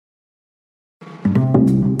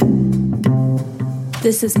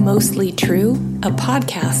This is Mostly True, a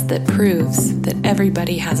podcast that proves that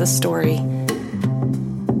everybody has a story.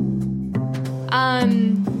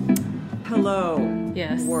 Hello.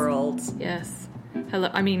 Yes. World. Yes. Hello.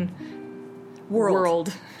 I mean,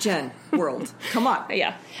 World. Jen, world. Come on.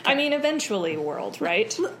 Yeah. I mean, eventually world,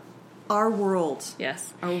 right? Our world.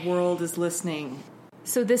 Yes. Our world is listening.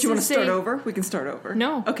 So this Do you want is to start over? We can start over.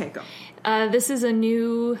 No. Okay, go. This is a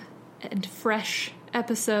new and fresh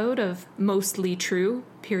episode of Mostly True,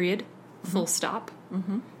 period, full stop.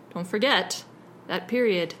 Mm-hmm. Don't forget that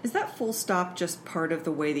period. Is that full stop just part of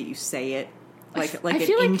the way that you say it? Like an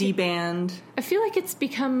feel like indie band? I feel like it's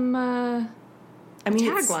become a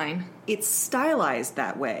tagline. It's stylized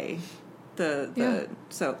that way.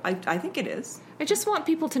 So I think it is. I just want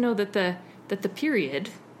people to know that the period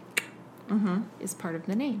is part of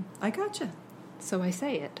the name. I gotcha. So I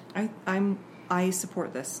say it. I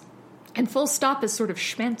support this. And full stop is sort of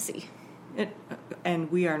schmancy.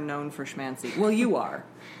 And we are known for schmancy. Well, you are.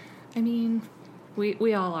 I mean,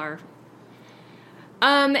 we all are.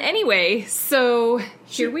 Anyway, so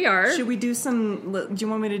here we are. Should we do do you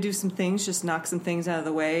want me to do some things, just knock some things out of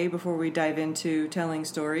the way before we dive into telling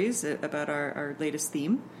stories about our latest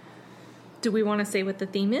theme? Do we want to say what the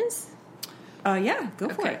theme is? Yeah, go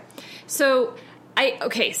for it. So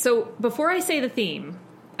before I say the theme,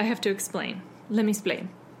 I have to explain. Let me explain.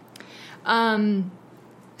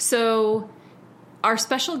 So our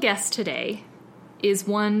special guest today is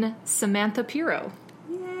one Samantha Pirro.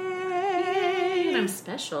 Yay! And I'm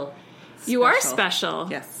special. You are special.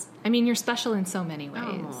 Yes. I mean, you're special in so many ways.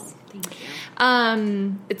 Oh, thank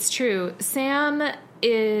you. It's true. Sam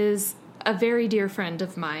is a very dear friend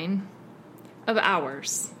of mine, of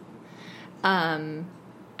ours.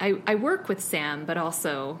 I work with Sam, but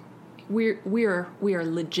also we are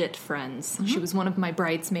legit friends. Mm-hmm. She was one of my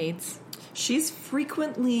bridesmaids. She's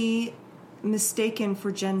frequently mistaken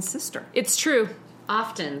for Jen's sister. It's true.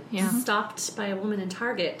 Often. Yeah. Stopped by a woman in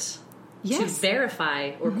Target Yes. to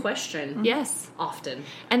verify or question. Yes. Often.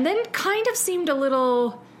 And then kind of seemed a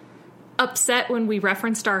little upset when we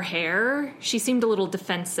referenced our hair. She seemed a little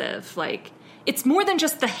defensive. Like, it's more than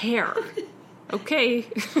just the hair. Okay.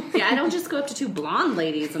 Yeah, I don't just go up to two blonde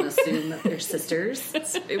ladies and assume that they're sisters.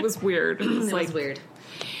 It was weird. It was was weird.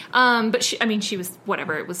 But she was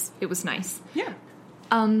whatever. It was nice. Yeah.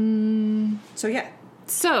 So yeah.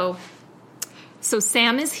 So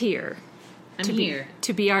Sam is here. I'm here.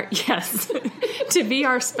 To be our to be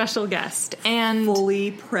our special guest and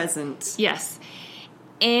Fully present. Yes.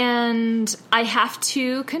 And I have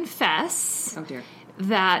to confess Oh dear.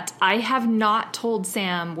 that I have not told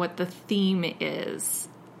Sam what the theme is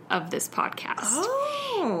of this podcast.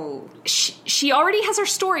 Oh. She already has her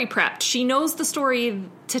story prepped. She knows the story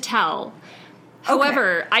to tell.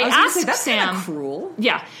 However, I was asked gonna say, that's Sam. kinda cruel.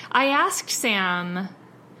 Yeah, I asked Sam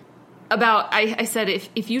about. I said,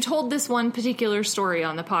 if you told this one particular story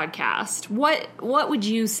on the podcast, what would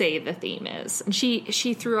you say the theme is? And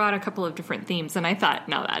she threw out a couple of different themes, and I thought,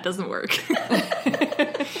 no, that doesn't work.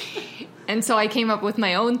 And so I came up with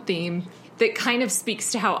my own theme that kind of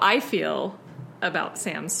speaks to how I feel about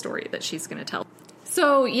Sam's story that she's going to tell.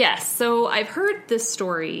 So, yes, so I've heard this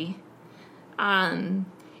story and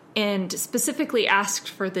specifically asked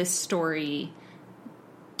for this story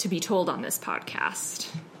to be told on this podcast.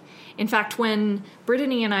 In fact, when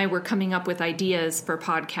Brittany and I were coming up with ideas for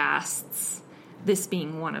podcasts, this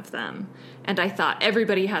being one of them, and I thought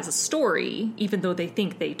everybody has a story, even though they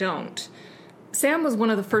think they don't, Sam was one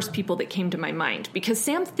of the first people that came to my mind, because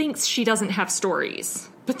Sam thinks she doesn't have stories.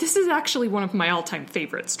 But this is actually one of my all-time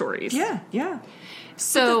favorite stories. Yeah.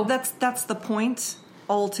 So that's the point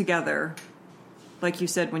altogether. Like you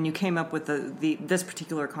said, when you came up with this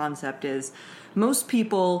particular concept, is most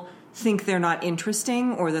people think they're not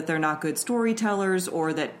interesting, or that they're not good storytellers,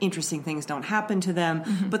 or that interesting things don't happen to them.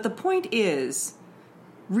 Mm-hmm. But the point is,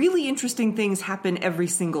 really interesting things happen every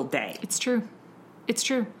single day. It's true. It's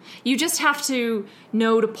true. You just have to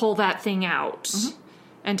know to pull that thing out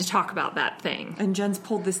and to talk about that thing. And Jen's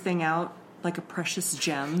pulled this thing out like a precious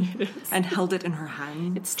gem and held it in her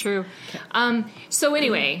hand. It's true. So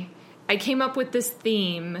anyway, I came up with this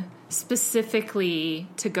theme specifically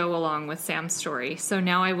to go along with Sam's story. So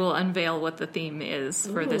now I will unveil what the theme is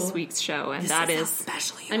for this week's show, and that is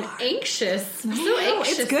especially I'm anxious. So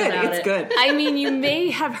anxious it's good. about It's it. good. I mean, you may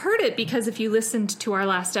have heard it because if you listened to our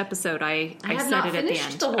last episode, I have said not it at the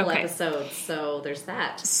finished end. the whole Okay. episode, so there's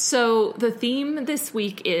that. So the theme this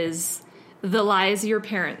week is the lies your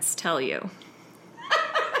parents tell you.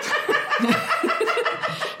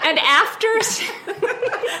 And after...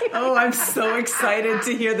 Oh, I'm so excited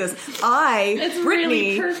to hear this. It's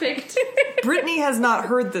Brittany, really perfect. Brittany has not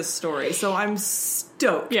heard this story, so I'm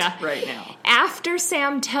stoked right now. After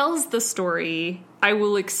Sam tells the story, I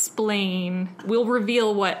will we'll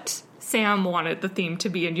reveal what Sam wanted the theme to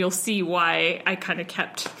be, and you'll see why I kind of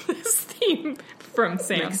kept this theme from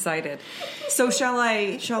Sam. I'm excited. So shall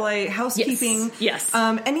I housekeeping? Yes.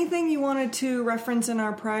 Anything you wanted to reference in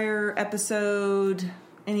our prior episode?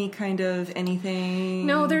 Any kind of anything?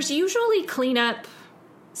 No, there's usually cleanup.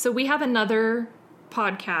 So we have another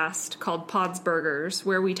podcast called Pod's Burgers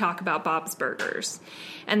where we talk about Bob's Burgers.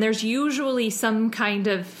 And there's usually some kind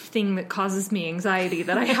of thing that causes me anxiety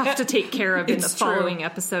that I have to take care of in the following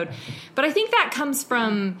episode. But I think that comes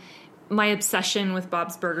from my obsession with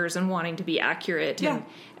Bob's Burgers and wanting to be accurate and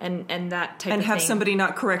that type of thing. And have somebody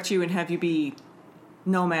not correct you and have you be,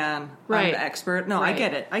 no man, I'm the expert. No,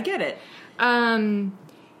 Right. I get it.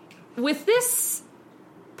 With this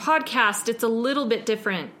podcast, it's a little bit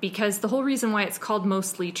different because the whole reason why it's called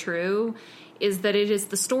Mostly True is that it is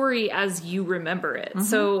the story as you remember it. Mm-hmm.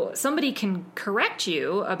 So somebody can correct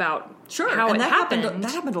you about how it happened.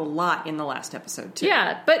 That happened a lot in the last episode, too.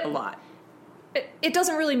 Yeah, but... A lot. It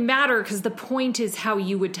doesn't really matter because the point is how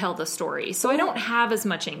you would tell the story. So I don't have as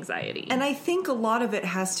much anxiety. And I think a lot of it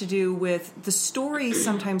has to do with the story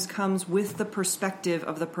sometimes comes with the perspective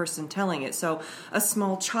of the person telling it. So a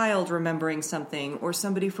small child remembering something or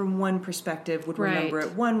somebody from one perspective would remember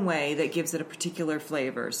it one way that gives it a particular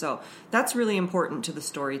flavor. So that's really important to the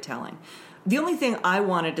storytelling. The only thing I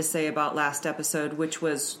wanted to say about last episode, which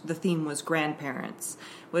was the theme was grandparents,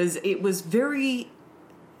 was it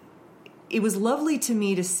was lovely to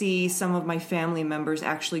me to see some of my family members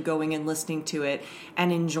actually going and listening to it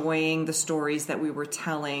and enjoying the stories that we were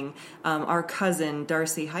telling. Our cousin,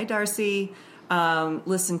 Darcy, hi Darcy,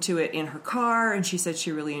 listened to it in her car and she said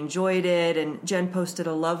she really enjoyed it. And Jen posted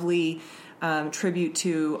a lovely tribute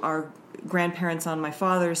to our grandparents on my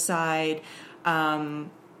father's side. And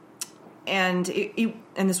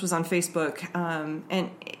this was on Facebook. And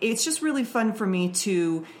it's just really fun for me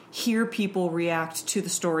to hear people react to the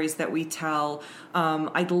stories that we tell.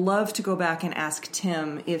 I'd love to go back and ask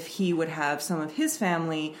Tim if he would have some of his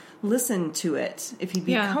family listen to it, if he'd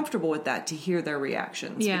be comfortable with that, to hear their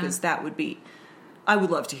reactions, because I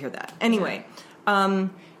would love to hear that. Anyway.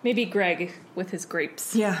 Maybe Greg with his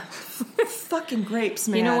grapes. Yeah. Fucking grapes,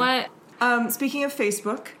 man. You know what? Speaking of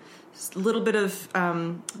Facebook, just a little bit of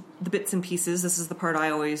the bits and pieces. This is the part I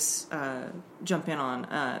always jump in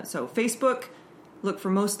on. So Facebook, look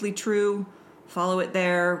for Mostly True. Follow it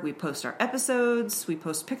there. We post our episodes. We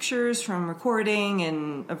post pictures from recording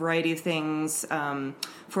and a variety of things.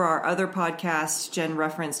 For our other podcast, Jen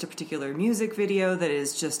referenced a particular music video that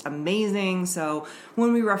is just amazing. So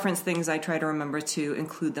when we reference things, I try to remember to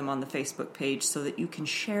include them on the Facebook page so that you can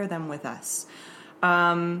share them with us.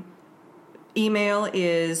 Email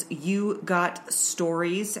is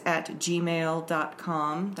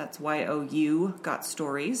yougotstories@gmail.com. That's YOU got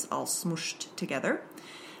stories, all smooshed together.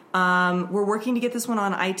 We're working to get this one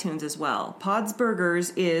on iTunes as well. Pod's Burgers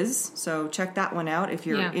is, so check that one out if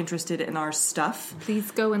you're interested in our stuff.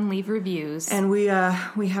 Please go and leave reviews. And we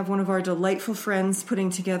have one of our delightful friends putting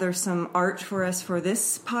together some art for us for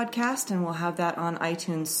this podcast, and we'll have that on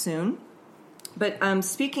iTunes soon. But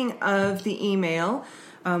speaking of the email,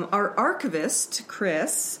 our archivist,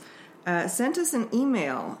 Chris, sent us an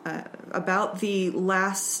email about the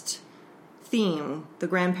last theme, the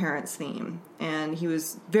grandparents theme, and he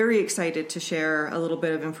was very excited to share a little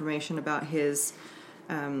bit of information about his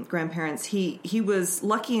grandparents. He was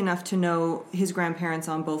lucky enough to know his grandparents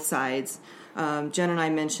on both sides. Jen and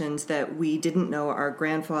I mentioned that we didn't know our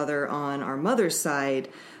grandfather on our mother's side,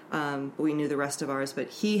 but we knew the rest of ours, but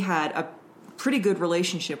he had a pretty good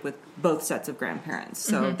relationship with both sets of grandparents.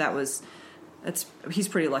 So he's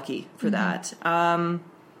pretty lucky for that.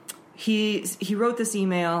 He wrote this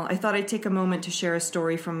email. I thought I'd take a moment to share a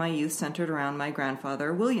story from my youth centered around my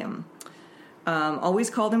grandfather, William.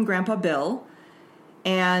 Always called him Grandpa Bill.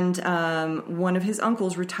 And one of his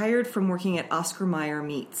uncles retired from working at Oscar Mayer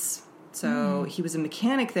Meats. So he was a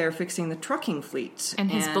mechanic there fixing the trucking fleet.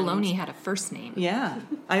 And his bologna had a first name. Yeah.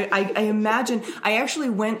 I imagine. I actually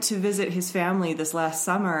went to visit his family this last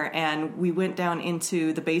summer, and we went down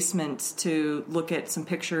into the basement to look at some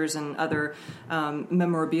pictures and other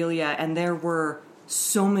memorabilia, and there were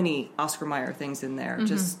so many Oscar Mayer things in there,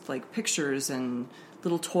 just like pictures and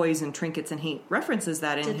little toys and trinkets, and he references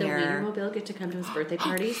that in here. Did the Wienermobile get to come to his birthday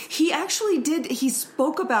parties? He actually did. He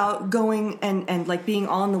spoke about going and like being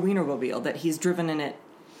on the Wienermobile, that he's driven in it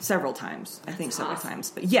several times. I think several awesome.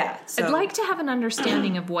 times. But yeah. So I'd like to have an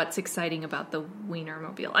understanding of what's exciting about the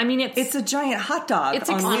Wienermobile. I mean, it's a giant hot dog It's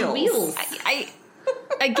on On wheels.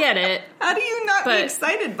 I get it. How do you not But- be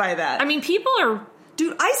excited by that? I mean, people are...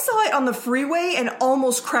 Dude, I saw it on the freeway and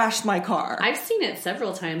almost crashed my car. I've seen it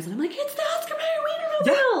several times, and I'm like, it's the Oscar Mayer Wienermobile.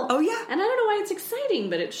 Yeah. Oh, yeah. And I don't know why it's exciting,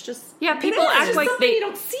 but it's just Yeah, people is. act it's like something they you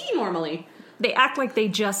don't see normally. act like they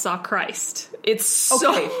just saw Christ. It's so...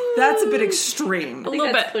 Okay, that's a bit extreme. I think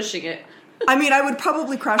little that's bit. pushing it. I mean, I would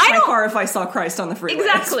probably crash I my don't- car if I saw Christ on the freeway.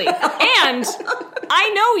 Exactly. And I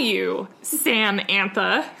know you, Sam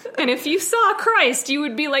Antha. And if you saw Christ, you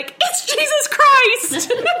would be like, it's Jesus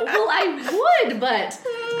Christ! Well, I would, but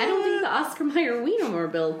I don't think the Oscar Mayer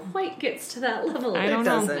Wienermobile quite gets to that level. I It don't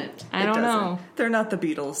know. doesn't. I It don't doesn't. know. They're not the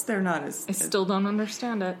Beatles. They're not as... I still don't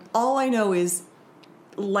understand it. All I know is,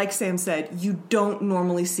 like Sam said, you don't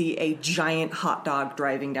normally see a giant hot dog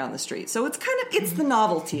driving down the street. So it's it's the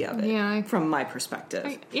novelty of it, Yeah, from my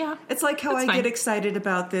perspective. Yeah. It's like how That's I fine. get excited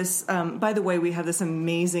about this. By the way, we have this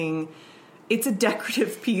amazing... It's a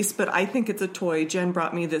decorative piece, but I think it's a toy. Jen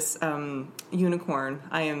brought me this unicorn.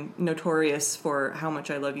 I am notorious for how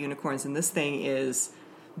much I love unicorns, and this thing is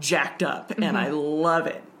jacked up, and I love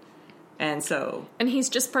it. And so... And he's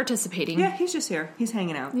just participating. Yeah, he's just here. He's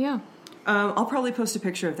hanging out. Yeah. I'll probably post a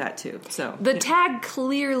picture of that too. So The tag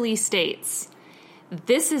clearly states,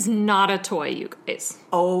 this is not a toy, you guys.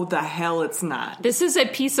 oh, the hell, it's not. This is a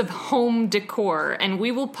piece of home decor, and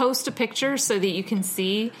we will post a picture so that you can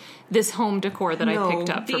see this home decor that No. I picked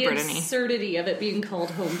up for The Brittany. absurdity of it being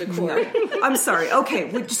called home decor. I'm sorry.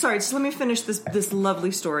 Okay, sorry. Just let me finish this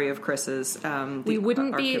lovely story of Chris's. The We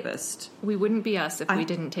wouldn't be- archivist. We wouldn't be us if we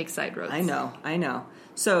didn't take side roads. I know.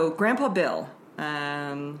 So Grandpa Bill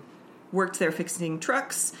worked there fixing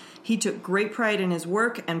trucks. He took great pride in his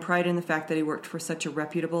work and pride in the fact that he worked for such a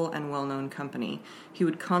reputable and well-known company. He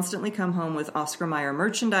would constantly come home with Oscar Mayer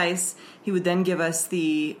merchandise. He would then give us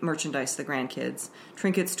the merchandise, the grandkids,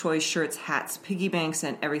 trinkets, toys, shirts, hats, piggy banks,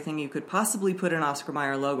 and everything you could possibly put an Oscar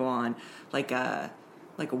Mayer logo on. Like a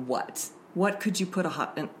what? What could you put a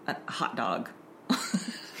hot dog?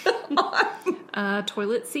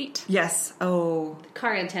 Toilet seat. Yes. Oh,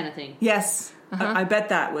 Car antenna thing. yes. I bet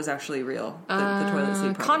that was actually real. The toilet seat.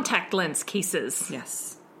 Probably. Contact lens cases.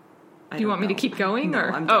 Yes. Do you want me to keep going? No,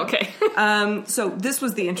 or? I'm Oh, done. okay. So this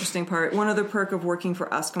was the interesting part. One other perk of working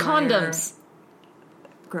for Oscar Mayer. Condoms.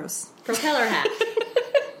 Gross. Propeller hat.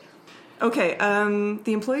 Okay,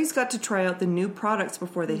 the employees got to try out the new products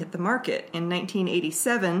before they hit the market. In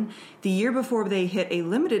 1987, the year before they hit a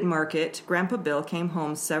limited market, Grandpa Bill came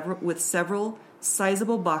home with several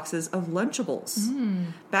sizable boxes of Lunchables.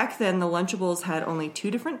 Back then, the Lunchables had only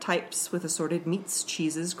 2 different types with assorted meats,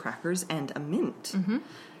 cheeses, crackers, and a mint. You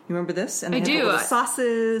remember this? And they I had do. the little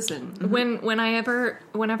sauces and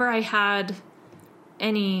Whenever I had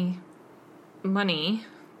any money,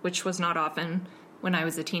 which was not often when I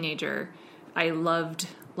was a teenager, I loved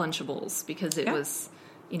Lunchables because it Yeah. was,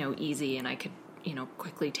 easy and I could,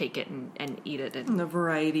 quickly take it and eat it. the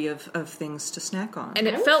variety of things to snack on. And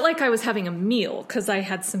it felt like I was having a meal because I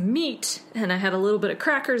had some meat and I had a little bit of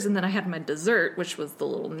crackers and then I had my dessert, which was the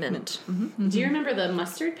little mint. Do you remember the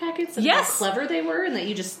mustard packets and Yes. how clever they were and that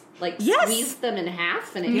you just Yes. squeezed them in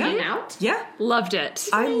half and it came out? Yeah. Loved it.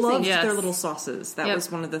 I loved Yes. their little sauces. That Yep.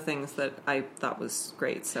 was one of the things that I thought was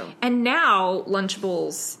great. So And now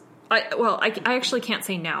Lunchables, I actually can't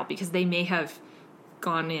say now because they may have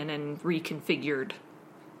gone in and reconfigured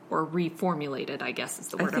or reformulated, I guess is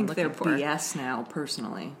the I word I'm think they're looking for. BS now,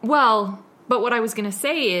 personally. Well, but what I was going to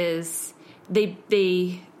say is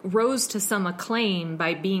they rose to some acclaim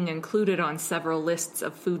by being included on several lists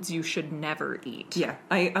of foods you should never eat. Yeah,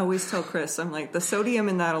 I always tell Chris, I'm like, the sodium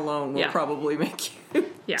in that alone will Yeah. probably make you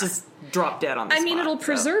Yeah. just drop dead on the I mean, spot, it'll so.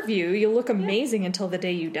 preserve you. You'll look amazing until the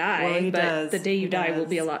day you die. Well, he but does. the day you He die will does.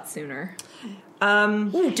 be a lot sooner.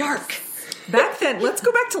 Ooh, dark. Back then, let's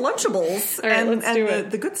go back to Lunchables All right, and, let's and do the,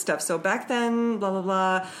 it. the good stuff. So back then, blah, blah,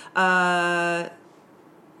 blah.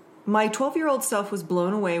 My 12-year-old self was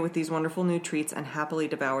blown away with these wonderful new treats and happily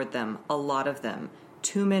devoured them. A lot of them.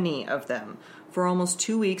 Too many of them. For almost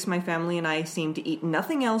 2 weeks, my family and I seemed to eat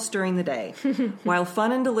nothing else during the day. While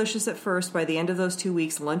fun and delicious at first, by the end of those 2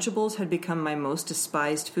 weeks, Lunchables had become my most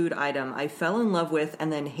despised food item. I fell in love with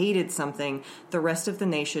and then hated something the rest of the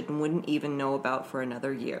nation wouldn't even know about for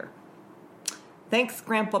another year. Thanks,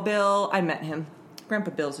 Grandpa Bill. I met him.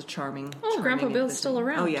 Grandpa Bill's a charming. Oh, Grandpa charming Bill's still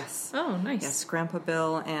individual. around. Oh, yes. Oh, nice. Yes, Grandpa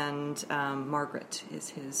Bill and Margaret is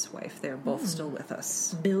his wife. They're both still with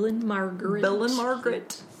us. Bill and Margaret. Bill and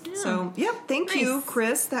Margaret. So, yep, thank you, Nice.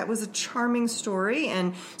 Chris. That was a charming story.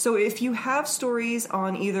 And so if you have stories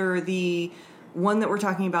on either the one that we're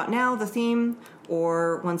talking about now, the theme,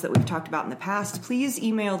 or ones that we've talked about in the past, please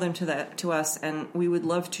email them to us, and we would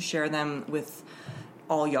love to share them with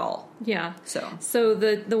all y'all. Yeah. So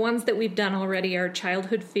the ones that we've done already are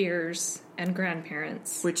childhood fears and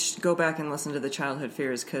grandparents. which, go back and listen to the childhood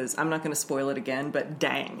fears, because I'm not going to spoil it again, but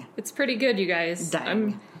dang. It's pretty good, you guys.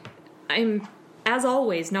 Dang. I'm as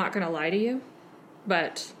always not going to lie to you,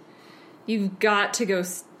 but you've got to go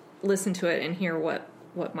listen to it and hear what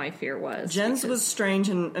my fear was. Jen's was strange,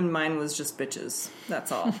 and mine was just bitches.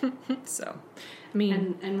 That's all. So, I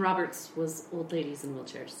mean, And Robert's was old ladies in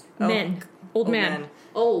wheelchairs. men. Old man.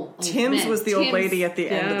 Oh, Tim's men. was the old lady at the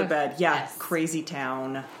end of Yeah. the bed. Yeah, Yes. crazy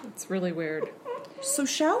town. It's really weird. So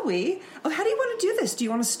shall we? Oh, how do you want to do this? Do you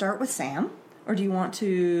want to start with Sam? Or do you want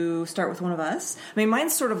to start with one of us? I mean,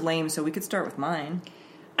 mine's sort of lame, so we could start with mine.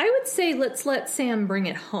 I would say let's let Sam bring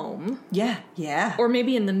it home. Yeah. Or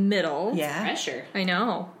maybe in the middle. Yeah. Pressure. I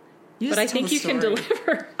know. You But just I tell think the you can story.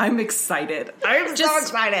 deliver. I'm excited. I'm so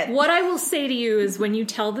excited. What I will say to you is when you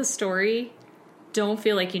tell the story, don't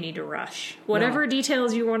feel like you need to rush. Whatever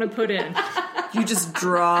details you want to put in, You just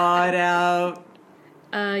draw it out.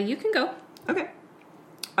 you can go. Okay.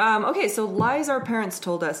 Okay, so lies our parents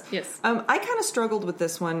told us. Yes. I kind of struggled with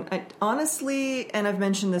this one. Honestly, and I've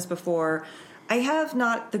mentioned this before, I have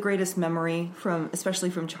not the greatest memory especially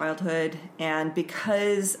from childhood, and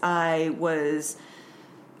because I was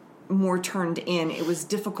more turned in, it was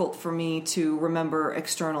difficult for me to remember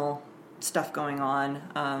external stuff going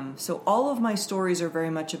on. So all of my stories are very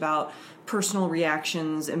much about personal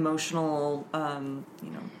reactions, emotional,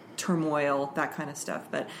 turmoil, that kind of stuff.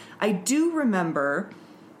 But I do remember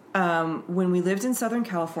when we lived in Southern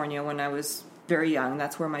California when I was very young.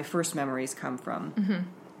 That's where my first memories come from.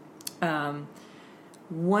 Mm-hmm.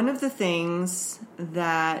 One of the things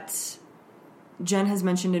that Jen has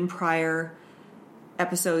mentioned in prior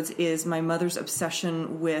episodes is my mother's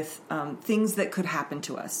obsession with things that could happen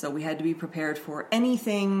to us. So we had to be prepared for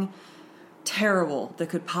anything terrible that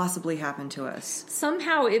could possibly happen to us.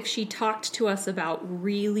 Somehow, if she talked to us about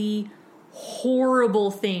really horrible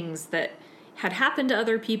things that had happened to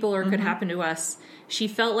other people or could happen to us, she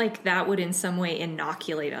felt like that would in some way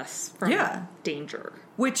inoculate us from danger.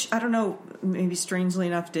 Which, I don't know, maybe strangely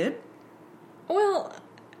enough did. Well,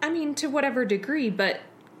 I mean, to whatever degree, but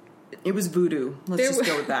It was voodoo. Let's just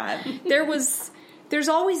go with that. there's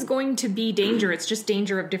always going to be danger. It's just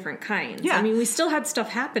danger of different kinds. Yeah. I mean, we still had stuff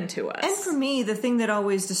happen to us. And for me, the thing that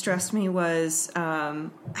always distressed me was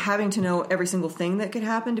having to know every single thing that could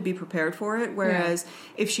happen to be prepared for it. Whereas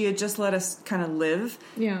if she had just let us kind of live,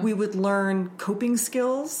 we would learn coping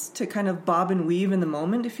skills to kind of bob and weave in the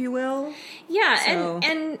moment, if you will. Yeah, So-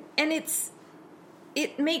 and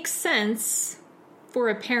it makes sense for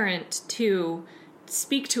a parent to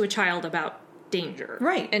speak to a child about danger.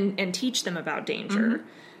 Right. And teach them about danger.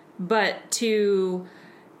 But to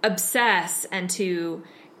obsess and to...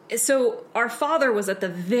 So our father was at the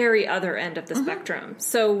very other end of the spectrum.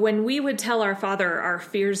 So when we would tell our father our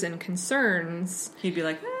fears and concerns, He'd be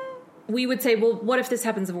like, we would say, well, what if this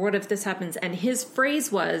happens? What if this happens? And his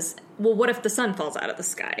phrase was, well, what if the sun falls out of the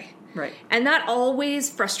sky? Right. And that always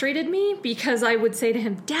frustrated me because I would say to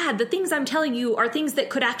him, Dad, the things I'm telling you are things that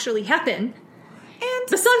could actually happen. And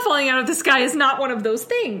The sun falling out of the sky is not one of those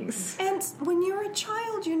things. And when you're a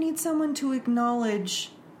child, you need someone to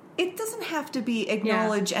acknowledge. It doesn't have to be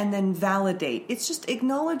acknowledge and then validate. It's just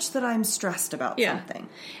acknowledge that I'm stressed about something.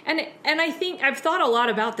 And I think I've thought a lot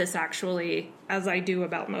about this actually, as I do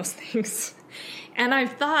about most things. And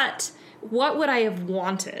I've thought, what would I have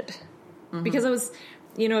wanted? Because I was,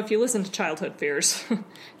 if you listen to childhood fears,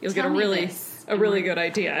 you'll get Tell a me really this. good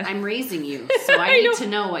idea. I'm raising you, so I need to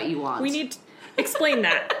know what you want. We need to explain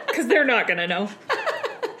that because they're not going to know.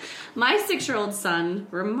 My 6-year-old son,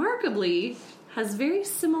 remarkably, has very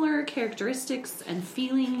similar characteristics and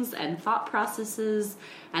feelings and thought processes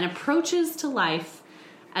and approaches to life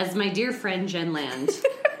as my dear friend Jen Land.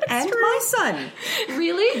 And my son.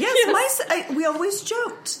 Really? Yes, my son. We always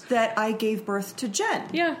joked that I gave birth to Jen.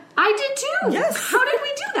 Yeah. I did too. Yes. How did we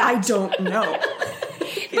do that? I don't know.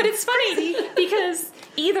 But it's funny because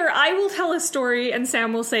either I will tell a story and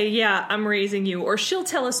Sam will say, yeah, I'm raising you, or she'll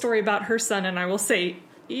tell a story about her son and I will say,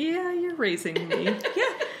 yeah, you're raising me.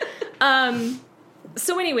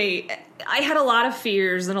 So anyway, I had a lot of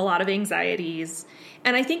fears and a lot of anxieties,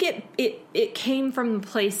 and I think it came from the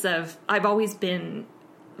place of I've always been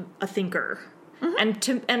a thinker.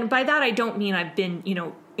 And by that I don't mean I've been,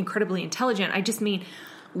 incredibly intelligent. I just mean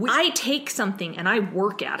I take something and I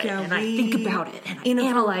work at it and I think about it and I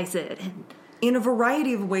analyze it. And In a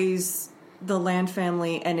variety of ways, the Land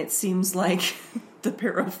family, and it seems like the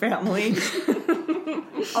Barrow family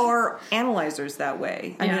are analyzers that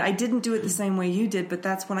way. I mean, I didn't do it the same way you did, but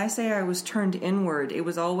that's when I say I was turned inward. It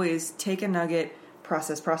was always take a nugget,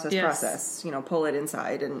 process, pull it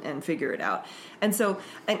inside and figure it out. And so,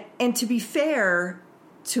 and to be fair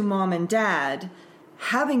to Mom and Dad,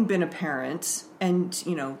 having been a parent and,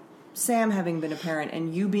 Sam having been a parent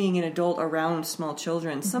and you being an adult around small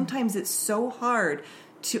children, sometimes it's so hard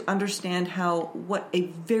to understand what a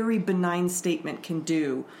very benign statement can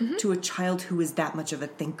do to a child who is that much of a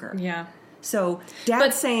thinker. Yeah. So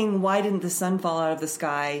Dad saying, why didn't the sun fall out of the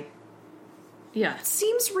sky? Yeah.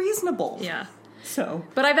 Seems reasonable. Yeah. So.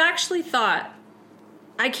 But I've actually thought,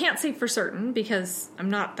 I can't say for certain because I'm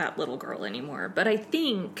not that little girl anymore, but I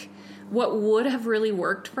think what would have really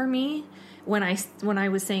worked for me when I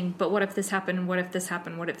was saying, but what if this happened? What if this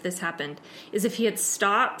happened? What if this happened? Is if he had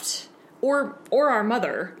stopped, or our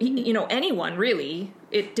mother, anyone really,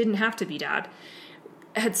 it didn't have to be Dad,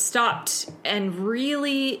 had stopped and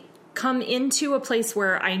really come into a place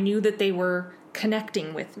where I knew that they were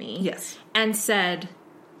connecting with me. Yes. And said,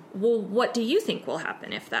 well, what do you think will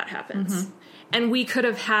happen if that happens? And we could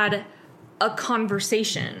have had a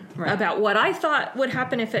conversation about what I thought would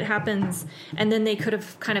happen if it happens, and then they could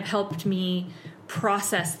have kind of helped me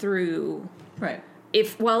process through. Right.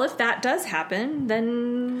 If that does happen,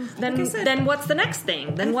 then what's the next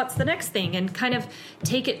thing? Then what's the next thing? And kind of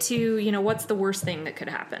take it to, what's the worst thing that could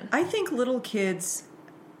happen? I think little kids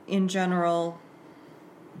in general,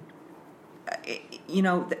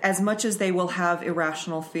 as much as they will have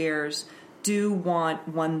irrational fears, do want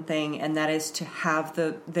one thing, and that is to have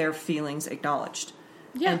their feelings acknowledged.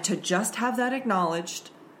 Yeah. And to just have that acknowledged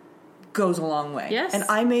goes a long way. Yes. And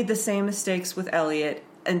I made the same mistakes with Elliot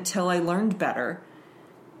until I learned better.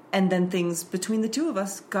 And then things between the two of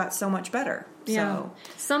us got so much better. Yeah. So.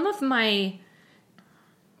 Some of my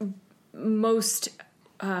most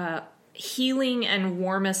healing and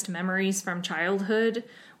warmest memories from childhood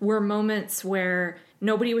were moments where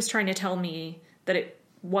nobody was trying to tell me that it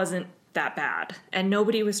wasn't that bad. And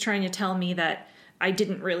nobody was trying to tell me that I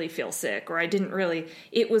didn't really feel sick or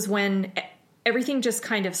it was when everything just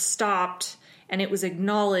kind of stopped and it was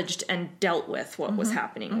acknowledged and dealt with what was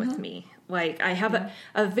happening with me. Like, I have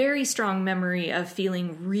a very strong memory of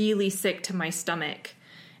feeling really sick to my stomach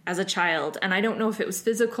as a child. And I don't know if it was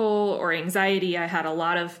physical or anxiety. I had a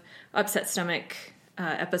lot of upset stomach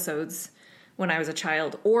episodes when I was a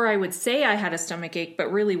child. Or I would say I had a stomach ache, but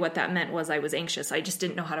really what that meant was I was anxious. I just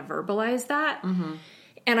didn't know how to verbalize that.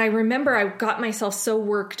 And I remember I got myself so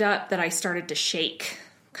worked up that I started to shake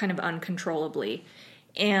kind of uncontrollably.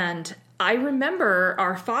 And I remember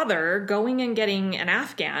our father going and getting an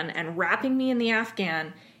Afghan and wrapping me in the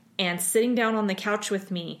Afghan and sitting down on the couch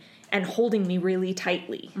with me and holding me really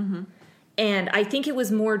tightly. And I think it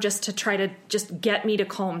was more just to try to just get me to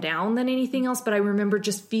calm down than anything else. But I remember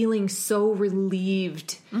just feeling so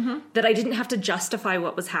relieved that I didn't have to justify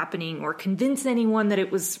what was happening or convince anyone that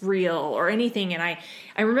it was real or anything. And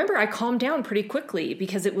I remember I calmed down pretty quickly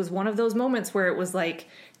because it was one of those moments where it was like,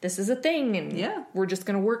 this is a thing and we're just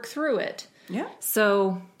going to work through it. Yeah.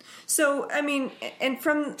 So, I mean, and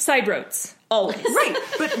from... Side roads. Always. Right.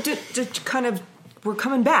 But to kind of, we're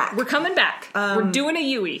coming back. We're coming back. We're doing a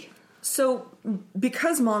Yui. So,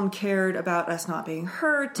 because Mom cared about us not being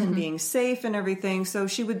hurt and being safe and everything, so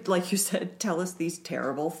she would, like you said, tell us these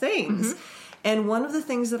terrible things. And one of the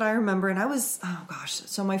things that I remember, and I was,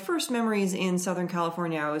 so my first memories in Southern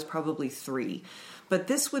California, I was probably 3. But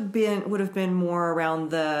this would have been more around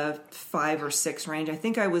the 5 or 6 range. I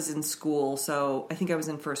think I was in school, so I think I was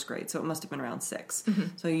in first grade, so it must have been around 6.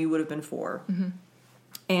 So you would have been 4.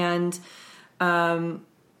 And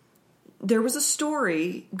there was a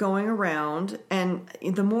story going around, and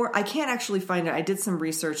I can't actually find it. I did some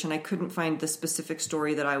research, and I couldn't find the specific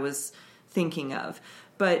story that I was thinking of.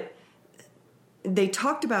 But they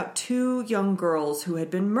talked about 2 young girls who had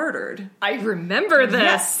been murdered. I remember this.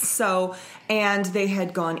 Yes. So, and they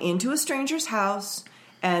had gone into a stranger's house,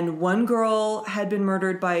 and one girl had been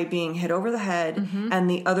murdered by being hit over the head, and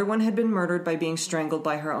the other one had been murdered by being strangled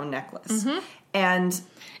by her own necklace. And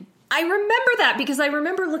I remember that because I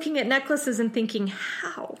remember looking at necklaces and thinking,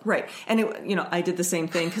 how? Right. And I did the same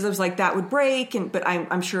thing because I was like, that would break, but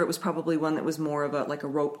I'm sure it was probably one that was more of a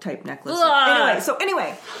rope type necklace.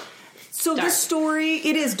 Anyway. So dark. This story,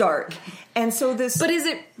 it is dark. And so this... But is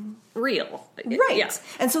it real? Right. Yeah.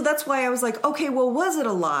 And so that's why I was like, okay, well, was it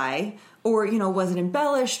a lie? Or, was it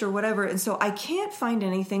embellished or whatever? And so I can't find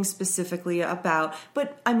anything specifically about...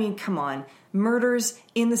 But, I mean, come on. Murders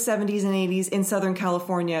in the 70s and 80s in Southern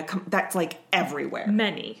California, that's everywhere.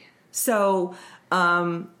 Many. So...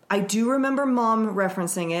 I do remember Mom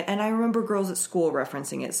referencing it, and I remember girls at school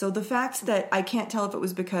referencing it. So the fact that I can't tell if it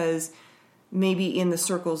was because maybe in the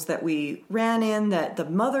circles that we ran in that the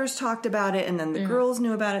mothers talked about it and then the girls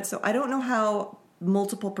knew about it. So I don't know how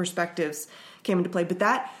multiple perspectives came into play, but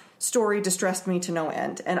that story distressed me to no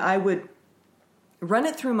end. And I would run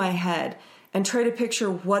it through my head and try to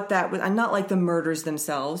picture what that was. And not like the murders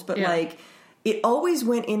themselves, but like it always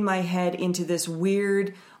went in my head into this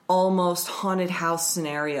weird, almost haunted house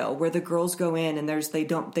scenario where the girls go in and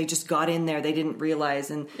they just got in there, they didn't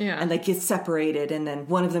realize, and they get separated, and then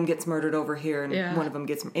one of them gets murdered over here and one of them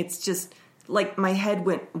gets, it's just like my head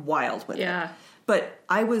went wild with it. But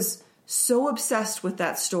I was so obsessed with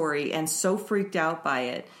that story and so freaked out by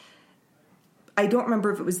it. I don't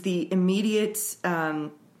remember if it was the immediate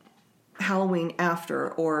Halloween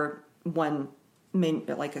after or one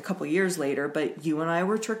like a couple years later, but you and I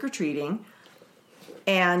were trick-or-treating.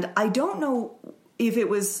 And I don't know if it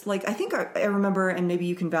was like, I think I remember, and maybe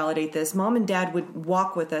you can validate this, Mom and Dad would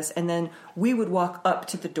walk with us, and then we would walk up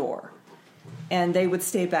to the door. And they would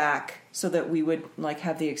stay back so that we would like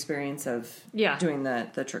have the experience of doing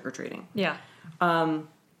the trick-or-treating. Yeah. And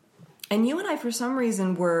you and I, for some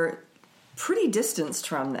reason, were pretty distanced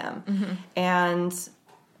from them. Mm-hmm. And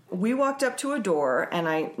we walked up to a door, and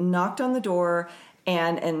I knocked on the door,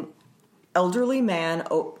 and an elderly man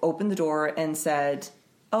opened the door and said,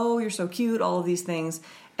 "Oh, you're so cute," all of these things.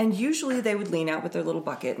 And usually they would lean out with their little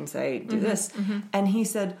bucket and say, "Do this." Mm-hmm. And he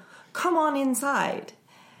said, "Come on inside."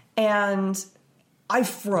 And I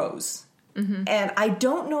froze. Mm-hmm. And I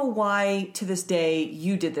don't know why to this day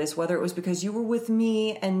you did this, whether it was because you were with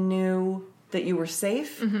me and knew that you were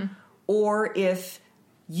safe, or if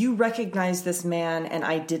you recognized this man and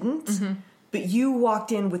I didn't, but you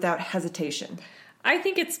walked in without hesitation. I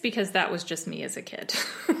think it's because that was just me as a kid.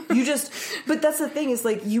 But that's the thing, is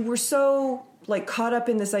like you were so like caught up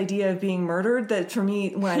in this idea of being murdered that for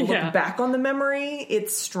me, when I look back on the memory,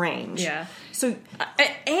 it's strange. Yeah. So,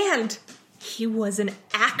 and he was an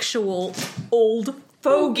actual old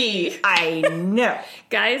fogey. I know.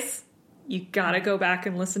 Guys, you gotta go back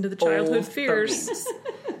and listen to the Childhood Old Fears.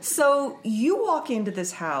 So you walk into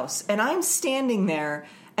this house and I'm standing there,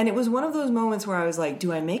 and it was one of those moments where I was like,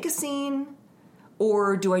 do I make a scene?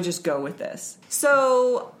 Or do I just go with this?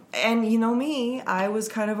 So, and you know me, I was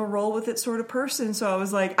kind of a roll with it sort of person. So I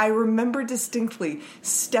was like, I remember distinctly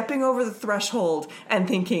stepping over the threshold and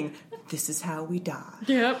thinking, this is how we die.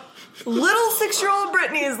 Yep. Little 6-year-old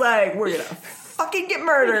Brittany is like, we're going to fucking get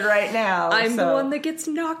murdered right now. I'm the one that gets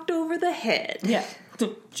knocked over the head. Yeah.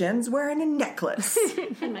 Jen's wearing a necklace.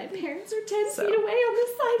 And my parents are 10 feet away on the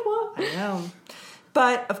sidewalk. I know.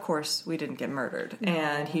 But, of course, we didn't get murdered. No.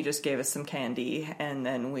 And he just gave us some candy, and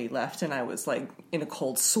then we left, and I was, like, in a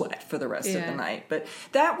cold sweat for the rest of the night. But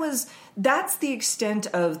that's the extent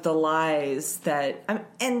of the lies that...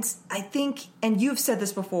 and I think, and you've said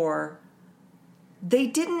this before, they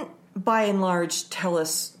didn't, by and large, tell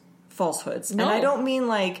us falsehoods. No. And I don't mean,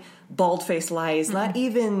 like, bald-faced lies, not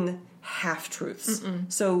even half-truths.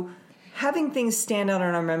 So... having things stand out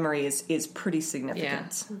in our memory is pretty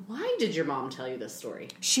significant. Yeah. Why did your mom tell you this story?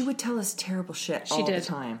 She would tell us terrible shit all the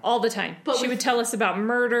time. All the time. But she would tell us about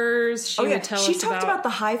murders. She would tell us about... She talked about the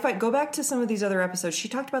hi-fi... Go back to some of these other episodes. She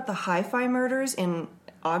talked about the hi-fi murders in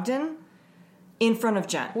Ogden in front of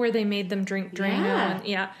Jen. Where they made them drink Drano.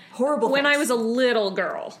 Yeah. Horrible When I was a little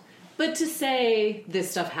girl. But to say this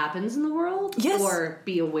stuff happens in the world, or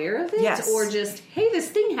be aware of it, or just, hey, this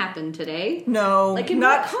thing happened today. No, like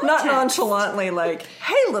not nonchalantly, like,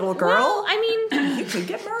 hey, little girl. Well, I mean, you could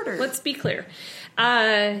get murdered. Let's be clear.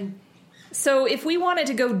 So if we wanted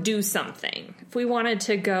to go do something, if we wanted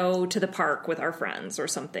to go to the park with our friends or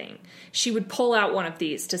something, she would pull out one of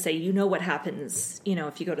these to say, you know what happens,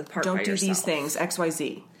 if you go to the park by yourself. Don't do these things,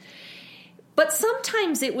 XYZ. But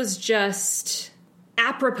sometimes it was just...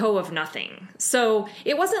 apropos of nothing. So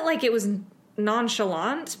it wasn't like it was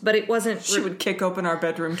nonchalant, but it wasn't... She would kick open our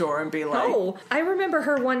bedroom door and be like... No. I remember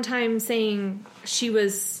her one time saying she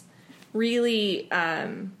was really...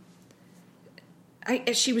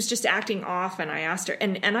 she was just acting off, and I asked her...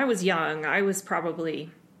 And I was young. I was probably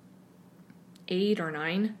 8 or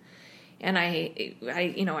 9. And I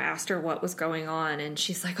asked her what was going on, and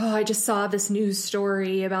she's like, I just saw this news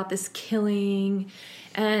story about this killing...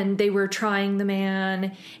 and they were trying the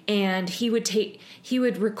man, and he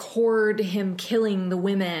would record him killing the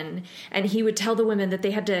women, and he would tell the women that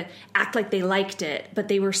they had to act like they liked it, but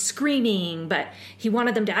they were screaming, but he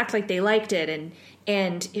wanted them to act like they liked it.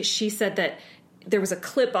 And she said that there was a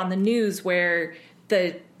clip on the news where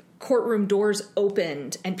the courtroom doors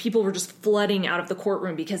opened and people were just flooding out of the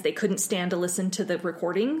courtroom because they couldn't stand to listen to the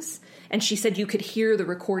recordings. And she said you could hear the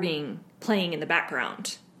recording playing in the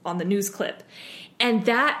background on the news clip. And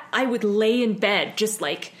that, I would lay in bed just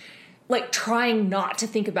like trying not to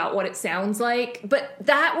think about what it sounds like. But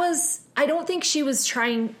that was, I don't think she was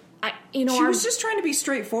trying, she was just trying to be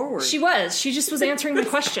straightforward. She just was answering the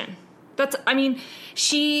question.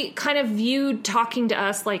 She kind of viewed talking to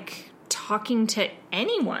us like talking to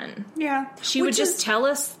anyone. Yeah. She would just tell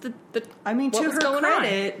us what to was her going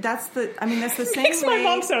credit, on. that's the same Makes way. my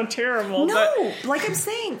mom sound terrible. No, like I'm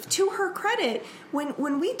saying, to her credit,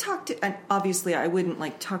 when we talk to, and obviously I wouldn't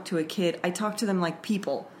like talk to a kid, I talk to them like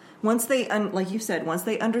people. Once they, like you said, once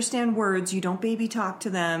they understand words, you don't baby talk to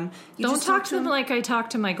them. You Don't just talk to them like I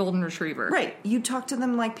talk to my golden retriever. Right. You talk to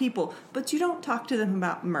them like people, but you don't talk to them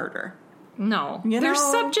about murder. No. You There's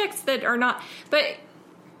know? subjects that are not, but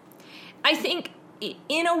I think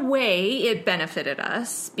in a way it benefited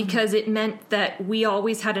us because it meant that we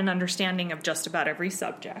always had an understanding of just about every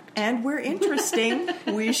subject. And we're interesting.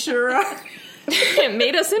 We sure are. It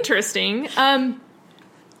made us interesting.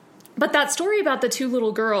 But that story about the two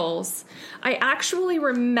little girls, I actually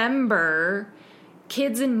remember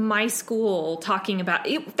kids in my school talking about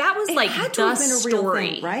it. That was like had to the have been a real story,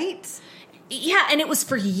 thing, right? Yeah, and it was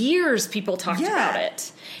for years people talked about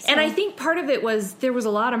it. And I think part of it was there was a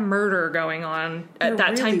lot of murder going on at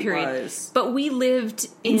that time period. Was. But we lived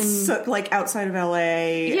in like outside of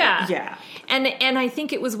LA. Yeah. Yeah. And I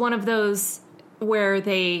think it was one of those where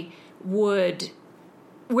they would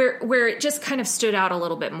where it just kind of stood out a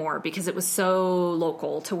little bit more because it was so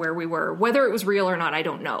local to where we were. Whether it was real or not, I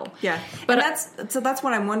don't know. Yeah. But that's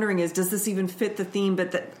what I'm wondering is, does this even fit the theme?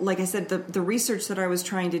 But like I said, the research that I was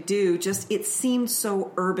trying to do, it seemed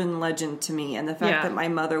so urban legend to me. And the fact that my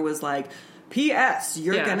mother was like, P.S.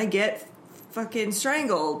 You're going to get fucking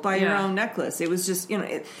strangled by your own necklace. It was just,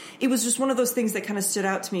 it was just one of those things that kind of stood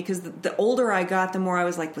out to me because the older I got, the more I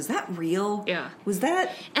was like, was that real? Yeah. Was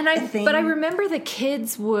that a thing? But I remember the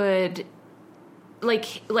kids would,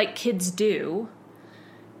 like kids do,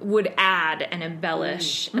 would add and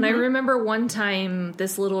embellish. Mm-hmm. And I remember one time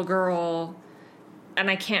this little girl,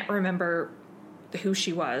 and I can't remember who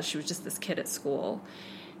she was just this kid at school,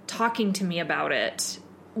 talking to me about it.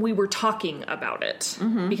 We were talking about it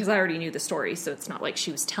because I already knew the story, so it's not like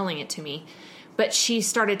she was telling it to me. But she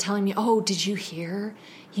started telling me, oh, did you hear?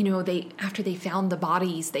 After they found the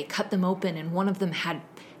bodies, they cut them open and one of them had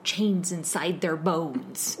chains inside their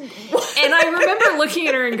bones. And I remember looking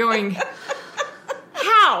at her and going,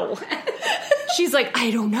 how? She's like,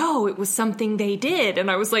 I don't know. It was something they did. And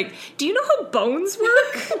I was like, do you know how bones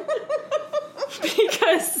work?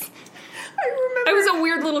 Because I was a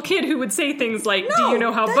weird little kid who would say things like, do you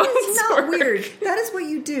know how bones work? That is not weird. That is what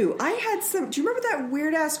you do. I had do you remember that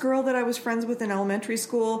weird-ass girl that I was friends with in elementary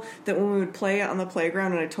school that when we would play on the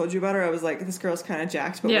playground and I told you about her, I was like, this girl's kind of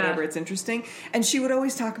jacked, but whatever, it's interesting. And she would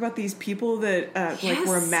always talk about these people that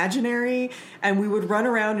were imaginary, and we would run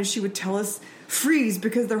around and she would tell us, freeze,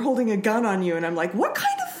 because they're holding a gun on you. And I'm like, what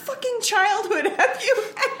kind of fucking childhood have you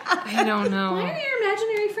had? I don't know. Why are your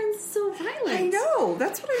imaginary friends so violent? I know.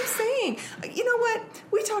 That's what I'm saying. You know what?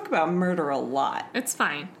 We talk about murder a lot. It's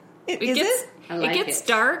fine. It gets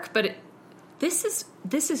dark, but this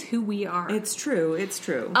is who we are. It's true. It's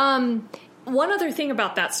true. One other thing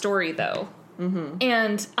about that story, though,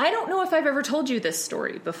 and I don't know if I've ever told you this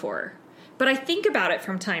story before, but I think about it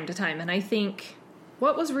from time to time, and I think,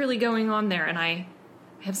 what was really going on there? And I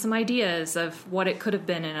have some ideas of what it could have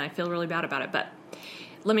been, and I feel really bad about it, but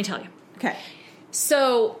let me tell you. Okay.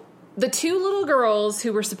 So, the two little girls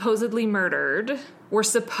who were supposedly murdered were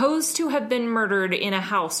supposed to have been murdered in a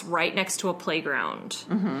house right next to a playground.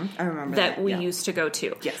 Mm-hmm. I remember that we used to go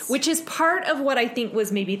to. Yes. Which is part of what I think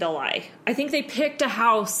was maybe the lie. I think they picked a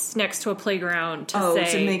house next to a playground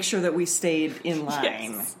to make sure that we stayed in line.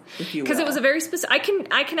 Yes. If you will. Because it was a very specific...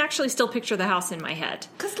 I can actually still picture the house in my head.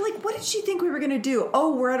 Because, what did she think we were going to do?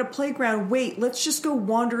 Oh, we're at a playground. Wait, let's just go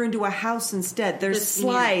wander into a house instead. There's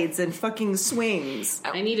slides and fucking swings.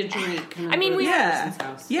 I need a drink. I mean, we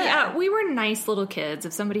we were nice little kids.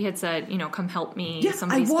 If somebody had said, come help me, I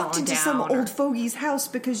somebody's walked into down, some old fogey's house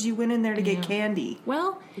because you went in there to get candy.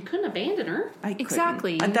 Well, you couldn't abandon her. I couldn't.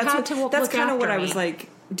 Exactly. That's kind of what I was like.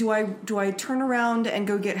 Do I turn around and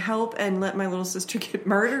go get help and let my little sister get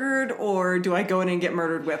murdered, or do I go in and get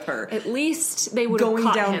murdered with her? At least they would have going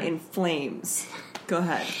caught down him. in flames. Go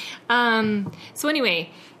ahead. So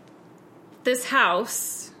anyway, this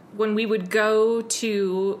house, when we would go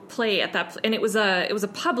to play at that, and it was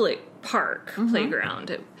a public park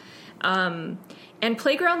playground, And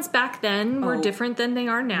playgrounds back then were different than they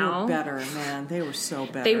are now. Were better, man. They were so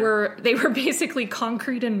better. They were basically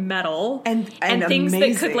concrete and metal and things amazing.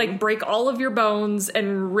 that could like break all of your bones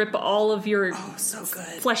and rip all of your so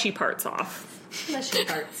good. fleshy parts off. Fleshy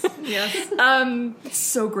parts. Yes. It's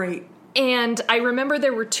so great. And I remember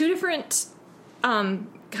there were two different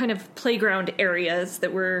kind of playground areas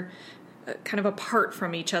that were kind of apart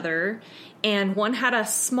from each other. And one had a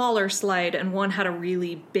smaller slide and one had a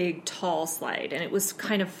really big, tall slide. And it was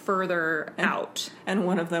kind of further out. And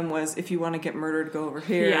one of them was, if you want to get murdered, go over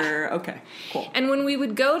here. Yeah. Okay, cool. And when we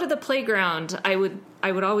would go to the playground, I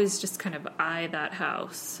would always just kind of eye that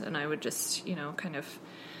house. And I would just, kind of,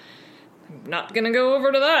 I'm not going to go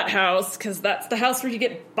over to that house because that's the house where you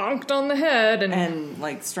get bonked on the head. And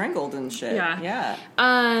like, strangled and shit. Yeah.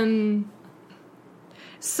 Yeah.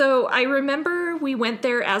 So I remember we went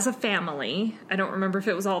there as a family. I don't remember if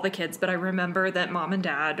it was all the kids, but I remember that Mom and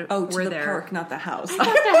Dad were to the there. park, not the house. I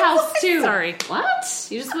got the house too. Sorry. What?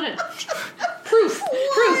 You just want to proof.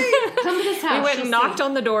 Come to this house. We went and knocked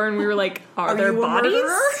on the door and we were like, are there you a bodies?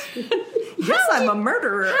 murderer? Yes, I'm a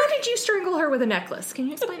murderer. How did you strangle her with a necklace? Can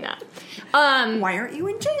you explain that? Why aren't you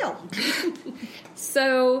in jail?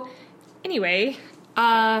 So, anyway,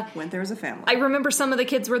 Went there as a family. I remember some of the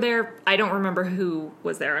kids were there. I don't remember who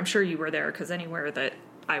was there. I'm sure you were there because anywhere that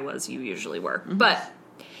I was, you usually were. Mm-hmm. But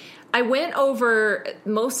I went over,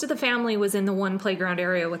 most of the family was in the one playground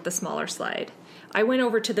area with the smaller slide. I went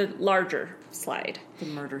over to the larger slide. The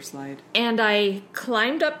murder slide. And I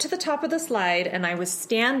climbed up to the top of the slide, and I was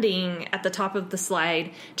standing at the top of the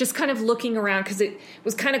slide, just kind of looking around, because it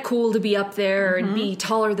was kind of cool to be up there and be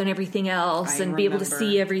taller than everything else and be able to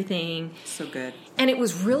see everything. So good. And it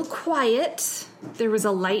was real quiet. There was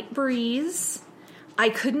a light breeze. I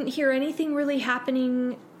couldn't hear anything really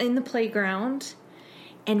happening in the playground.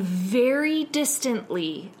 And very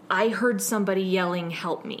distantly, I heard somebody yelling,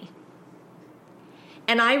 "Help me."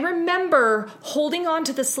 And I remember holding on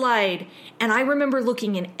to the slide, and I remember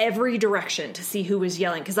looking in every direction to see who was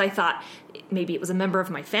yelling, because I thought maybe it was a member of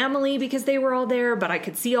my family because they were all there, but I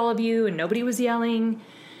could see all of you and nobody was yelling.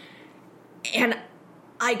 And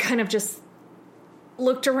I kind of just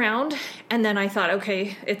looked around, and then I thought,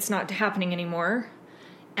 okay, it's not happening anymore.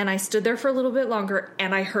 And I stood there for a little bit longer,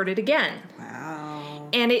 and I heard it again. Wow.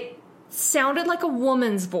 And it sounded like a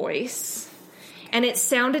woman's voice. And it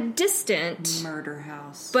sounded distant. Murder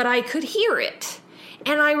house. But I could hear it.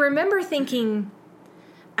 And I remember thinking,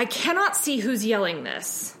 I cannot see who's yelling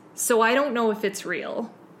this, so I don't know if it's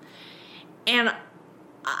real. And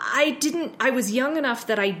I was young enough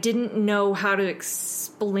that I didn't know how to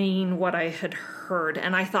explain what I had heard.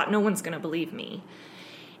 And I thought, no one's going to believe me.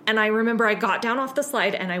 And I remember I got down off the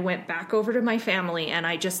slide and I went back over to my family and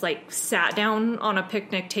I just sat down on a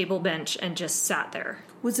picnic table bench and just sat there.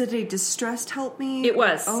 Was it a distressed help me? It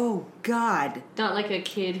was. Oh, God. Not like a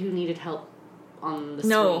kid who needed help on the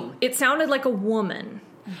No, swing. it sounded like a woman.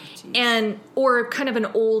 Oh, or kind of an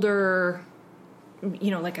older,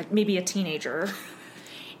 maybe a teenager.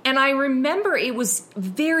 And I remember it was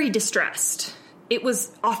very distressed. It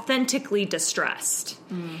was authentically distressed.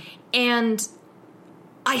 Mm. And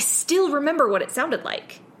I still remember what it sounded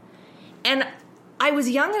like. And I was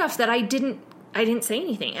young enough that I didn't say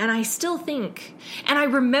anything. And I still think, and I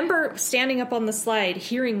remember standing up on the slide,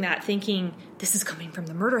 hearing that, thinking, this is coming from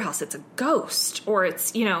the murder house. It's a ghost. Or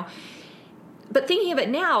it's, but thinking of it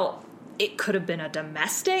now, it could have been a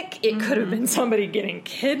domestic. It could have been somebody getting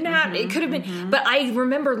kidnapped. It could have been, but I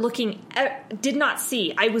remember looking, did not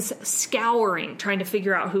see. I was scouring, trying to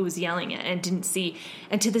figure out who was yelling it, and didn't see.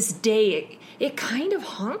 And to this day, it kind of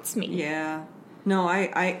haunts me. Yeah. No,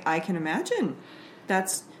 I can imagine.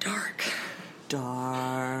 That's Dark.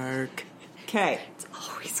 Okay. It's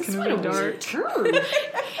always going to be dark. Turn.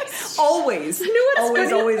 Always. You know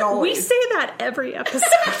what's always. We say that every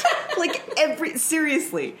episode.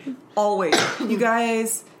 Seriously. Always. You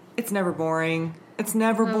guys, it's never boring. It's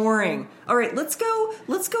never boring. All right, let's go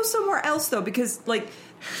somewhere else though, because I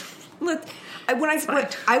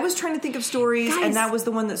was trying to think of stories, Guys, and that was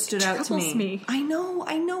the one that stood out to troubles me. I know,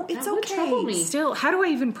 it's That would trouble me. okay. Still, how do I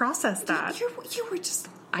even process that? You were just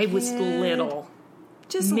I was little.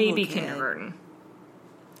 just a Maybe little kid. kindergarten.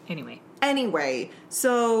 Anyway,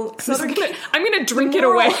 so I'm gonna drink it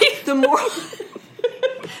away.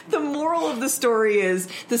 The moral of the story is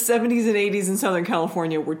the 70s and 80s in Southern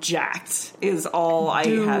California were jacked, is all I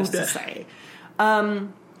have to say.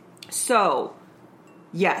 So,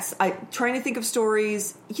 yes, I'm trying to think of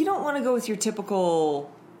stories. You don't want to go with your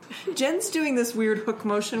typical... Jen's doing this weird hook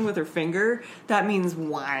motion with her finger. That means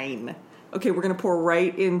wine. Okay, we're going to pour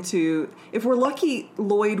right into... If we're lucky,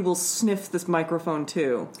 Lloyd will sniff this microphone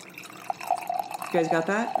too. You guys got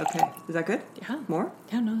that? Okay. Is that good? Yeah. More?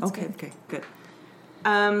 Yeah, no, it's Okay, good. okay,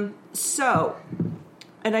 good. So,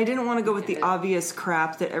 and I didn't want to go with the obvious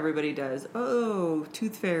crap that everybody does. Oh,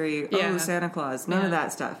 Tooth Fairy. Yeah. Oh, Santa Claus. None of Yeah.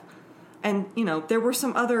 that stuff. And, there were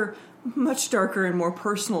some other much darker and more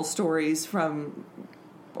personal stories from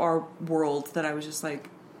our world that I was just like,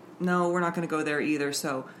 no, we're not going to go there either.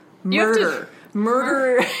 So, You have to- murder.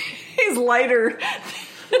 Murder is lighter.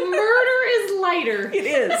 Murder is lighter. It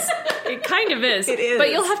is. It kind of is. It is.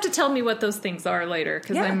 But you'll have to tell me what those things are later,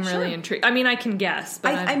 because Yeah, I'm really sure. intrigued. I mean, I can guess,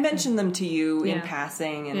 but I mentioned them to you in Yeah.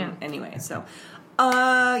 passing, and Yeah. anyway, so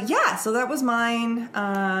so that was mine.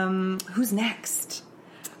 Who's next?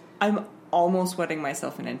 I'm almost wetting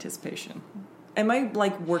myself in anticipation. Am I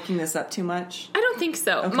working this up too much? I don't think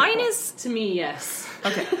so. Okay, Mine cool. is To me, yes.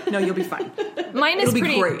 Okay, no, you'll be fine. It'll be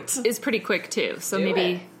pretty great. is pretty quick too. So Do maybe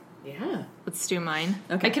it. Yeah. let's do mine.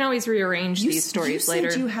 Okay. I can always rearrange these stories you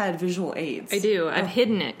later. said you had visual aids. I do. I've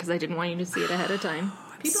hidden it because I didn't want you to see it ahead of time.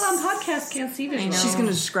 People on podcasts can't see visuals. know. She's going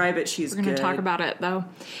to describe it. She's We're going to talk about it though.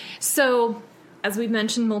 So, as we've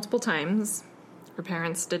mentioned multiple times, our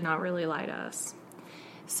parents did not really lie to us.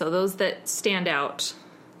 So those that stand out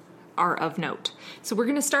are of note. So we're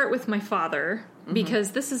going to start with my father,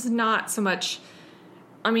 because this is not so much,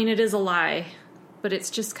 I mean, it is a lie, but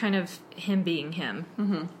it's just kind of him being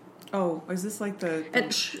him. Oh, is this like the?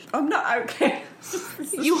 And I'm not okay.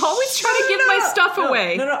 you always try to give my stuff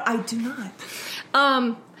away. No, I do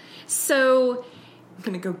not. So I'm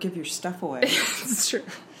going to go give your stuff away. it's true.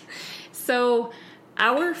 So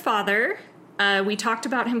our father, we talked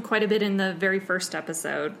about him quite a bit in the very first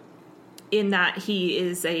episode, in that he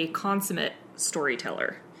is a consummate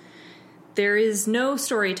storyteller. There is no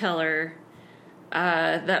storyteller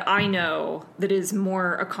that I know that is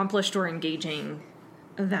more accomplished or engaging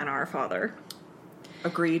than our father.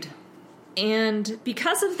 Agreed. And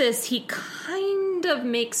because of this, he kind of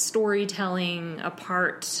makes storytelling a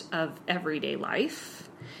part of everyday life.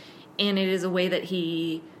 And it is a way that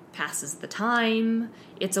he passes the time.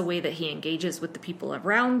 It's a way that he engages with the people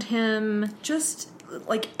around him. Just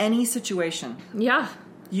like any situation. Yeah.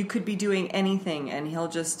 You could be doing anything and he'll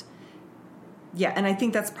just... Yeah, and I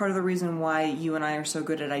think that's part of the reason why you and I are so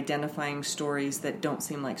good at identifying stories that don't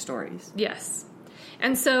seem like stories. Yes.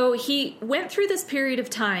 And so he went through this period of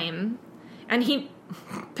time, and he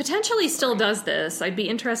potentially still does this. I'd be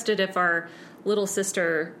interested if our little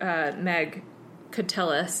sister, Meg, could tell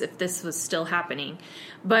us if this was still happening.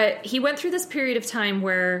 But he went through this period of time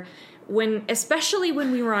where, especially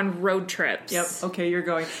when we were on road trips. Yep, okay, you're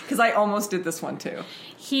going. Because I almost did this one too.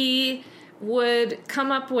 He would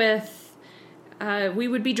come up with, we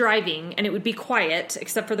would be driving, and it would be quiet,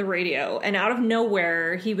 except for the radio. And out of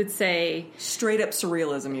nowhere, he would say... Straight up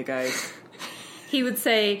surrealism, you guys. He would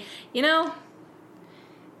say,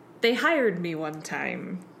 they hired me one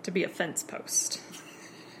time to be a fence post.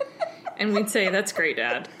 And we'd say, that's great,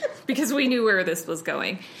 Dad. Because we knew where this was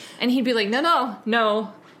going. And he'd be like, no.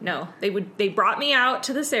 They brought me out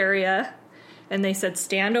to this area, and they said,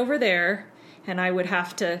 stand over there. And I would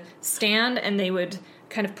have to stand, and they would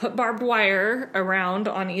kind of put barbed wire around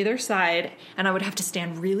on either side, and I would have to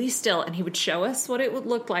stand really still, and he would show us what it would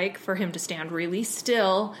look like for him to stand really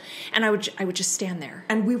still, and I would just stand there.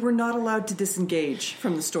 And we were not allowed to disengage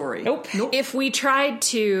from the story. Nope. If we tried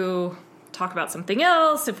to talk about something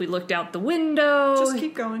else, if we looked out the window... Just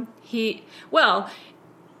keep going.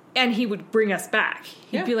 And he would bring us back.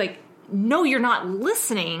 He'd be like, no, you're not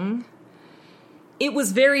listening. It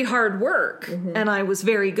was very hard work, and I was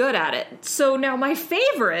very good at it. So now my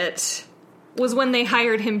favorite was when they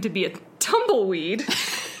hired him to be a tumbleweed.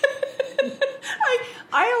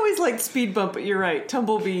 I always liked Speed Bump, but you're right.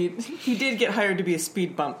 Tumbleweed. He did get hired to be a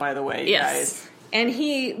speed bump, by the way, guys. And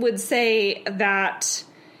he would say that...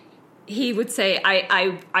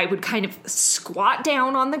 I would kind of squat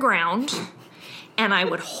down on the ground, and I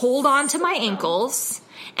would hold on to my ankles,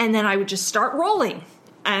 and then I would just start rolling.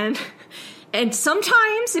 And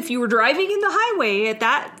sometimes, if you were driving in the highway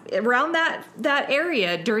around that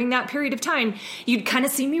area during that period of time, you'd kind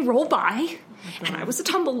of see me roll by, and I was a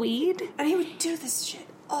tumbleweed. And he would do this shit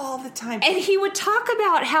all the time. And he would talk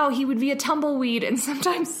about how he would be a tumbleweed, and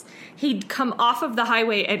sometimes he'd come off of the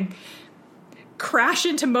highway and crash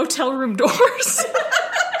into motel room doors.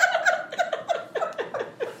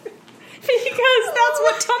 Because that's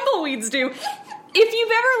what tumbleweeds do. If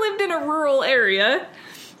you've ever lived in a rural area...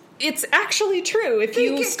 It's actually true. If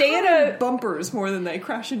you stay in a bumpers more than they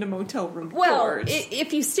crash into motel room doors. Well,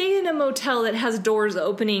 if you stay in a motel that has doors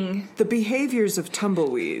opening, the behaviors of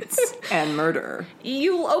tumbleweeds and murder.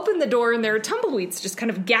 You'll open the door and there are tumbleweeds just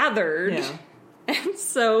kind of gathered. Yeah. And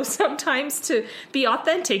so sometimes to be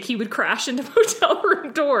authentic, he would crash into hotel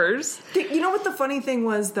room doors. You know what the funny thing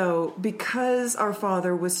was, though? Because our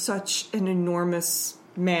father was such an enormous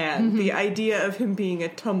man, the idea of him being a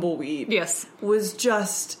tumbleweed Yes. was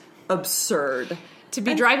just absurd. To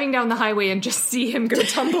be driving down the highway and just see him go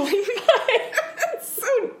tumbling by. It's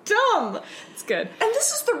so dumb. It's good. And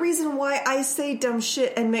this is the reason why I say dumb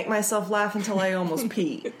shit and make myself laugh until I almost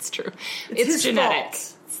pee. It's true. It's It's his genetic.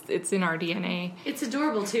 fault. It's in our DNA. It's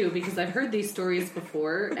adorable too because I've heard these stories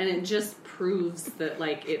before, and it just proves that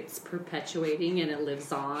like it's perpetuating and it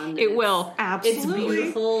lives on. It will. It's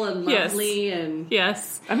beautiful and Yes. lovely and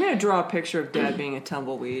Yes. I'm going to draw a picture of Dad being a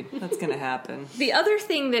tumbleweed. That's going to happen. The other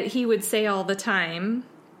thing that he would say all the time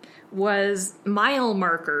was mile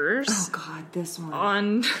markers. Oh, God, this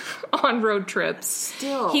one. on road trips.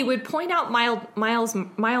 Still. He would point out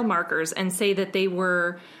mile markers and say that they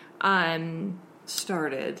were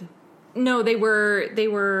Started. no, they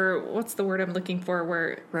were what's the word I'm looking for,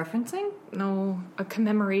 where Referencing? a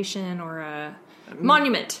commemoration or a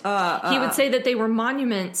monument. He would say that they were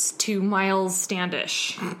monuments to Miles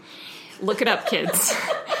Standish. Look it up, kids.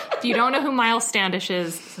 If you don't know who Miles Standish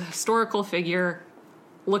is, it's a historical figure.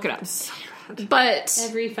 Look it up. But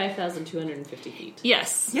every 5,250 feet.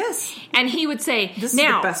 yes. Yes. And he would say, This is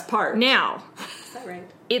now, the best part. Now, Is that right?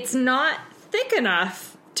 it's not thick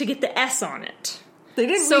enough to get the S on it. They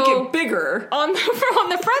didn't So- make it bigger. On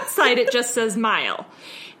the front side, it just says mile.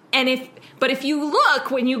 And if you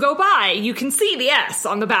look when you go by, you can see the S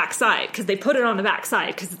on the back side because they put it on the back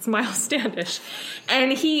side because it's Miles Standish.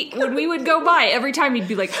 And when we would go by, every time he'd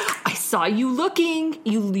be like, "I saw you looking.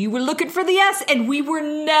 You were looking for the S, and we were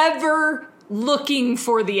never looking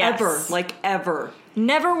for the S. Ever. Like, ever.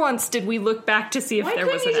 Never once did we look back to see if Why there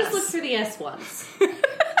was couldn't an you just S. look for the S once?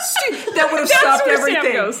 That would have That's stopped where Sam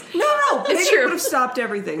everything. goes. No, maybe true. it would have stopped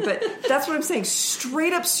everything. But that's what I'm saying.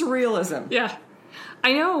 Straight up surrealism. Yeah,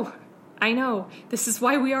 I know. This is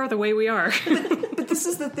why we are the way we are. But this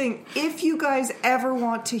is the thing. If you guys ever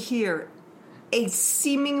want to hear a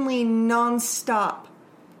seemingly nonstop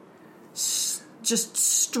just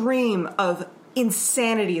stream of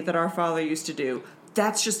insanity that our father used to do,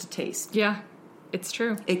 that's just a taste. Yeah, it's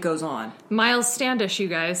true. It goes on. Miles Standish, you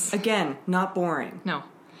guys. Again, not boring. No.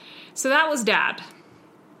 So that was Dad.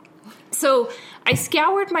 So I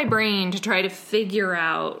scoured my brain to try to figure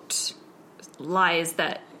out lies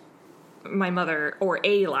that my mother, or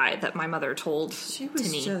a lie that my mother told She to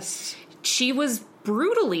was me. just... She was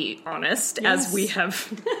brutally honest, Yes. as we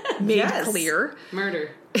have made Yes. clear.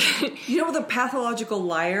 Murder. You know the pathological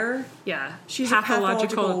liar? Yeah. She's pathological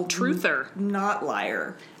a pathological truther. Not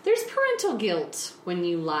liar. There's parental guilt when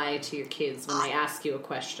you lie to your kids when they ask you a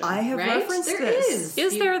question. I have right? referenced There this.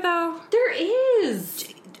 Is there, though? There is.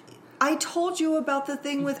 I told you about the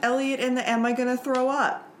thing with Elliot and the am I gonna throw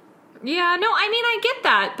up? Yeah, no, I mean, I get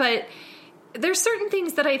that, but there's certain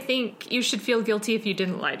things that I think you should feel guilty if you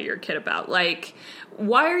didn't lie to your kid about. Like,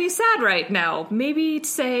 why are you sad right now? Maybe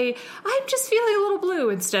say, I'm just feeling a little blue,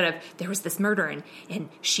 instead of, there was this murder and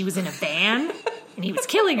she was in a van and he was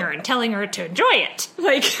killing her and telling her to enjoy it.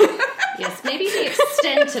 Like, Yes, maybe the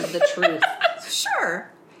extent of the truth.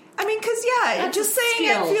 Sure. I mean, because, yeah, That's just a saying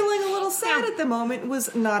I'm skill. feeling a little sad Yeah. at the moment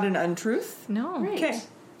was not an untruth. no. Right. Okay.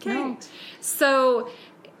 No. So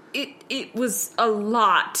it was a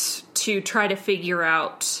lot to try to figure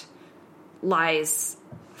out lies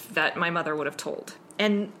that my mother would have told.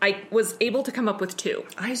 And I was able to come up with two.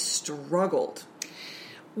 I struggled.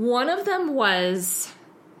 One of them was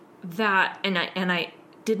that, and I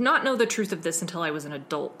did not know the truth of this until I was an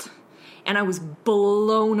adult. And I was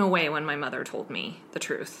blown away when my mother told me the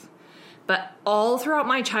truth. But all throughout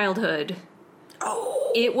my childhood,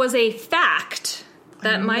 it was a fact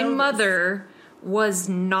that my mother was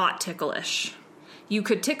not ticklish. You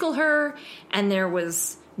could tickle her, and there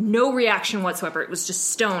was no reaction whatsoever. It was just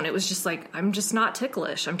stone. It was just like, I'm just not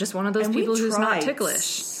ticklish. I'm just one of those And we people who's not tried ticklish.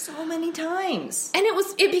 so many times. And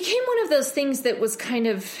it became one of those things that was kind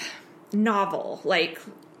of novel, like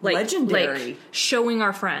Legendary. like showing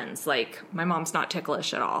our friends, like, my mom's not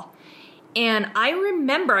ticklish at all. And I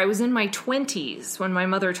remember I was in my 20s when my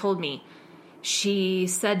mother told me, she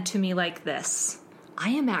said to me like this, I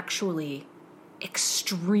am actually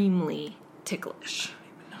extremely ticklish.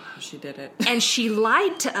 She did it. And she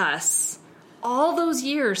lied to us all those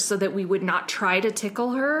years so that we would not try to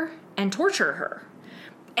tickle her and torture her.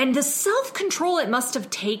 And the self-control it must have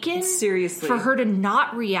taken Seriously. for her to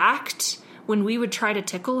not react when we would try to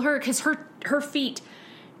tickle her, because her feet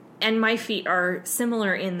and my feet are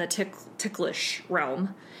similar in the ticklish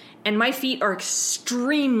realm, and my feet are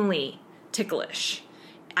extremely ticklish.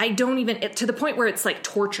 I don't even, to the point where it's like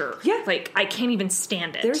torture. Yeah. Like, I can't even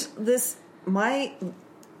stand it. There's this, I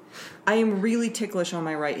am really ticklish on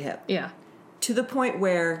my right hip. Yeah. To the point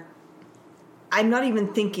where I'm not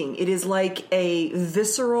even thinking. It is like a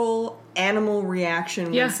visceral animal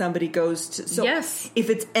reaction when somebody goes to... So yes. If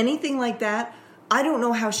it's anything like that, I don't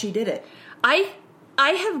know how she did it. I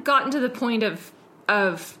have gotten to the point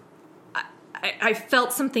of I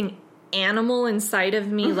felt something animal inside of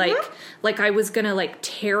me, like I was gonna like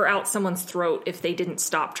tear out someone's throat if they didn't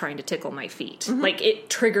stop trying to tickle my feet. Like, it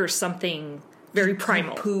triggers something very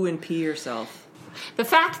primal. You poo and pee yourself. The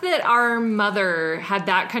fact that our mother had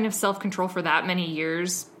that kind of self-control for that many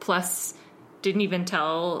years, plus didn't even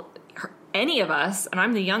tell any of us, and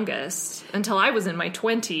I'm the youngest, until I was in my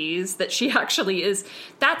 20s, that she actually is,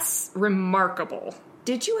 that's remarkable.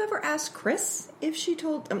 Did you ever ask Chris if she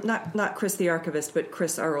told... not Chris the archivist, but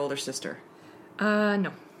Chris, our older sister.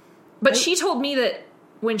 No. But she told me that,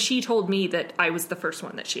 when she told me that I was the first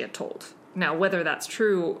one that she had told. Now, whether that's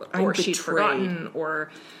true, or she'd forgotten, or...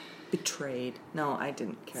 Betrayed. No, I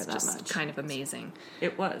didn't care that much. Kind of amazing.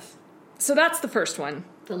 It was. So that's the first one.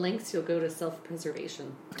 The lengths you'll go to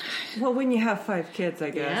self-preservation. Well, when you have 5 kids,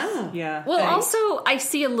 I guess. Yeah. Well, also, I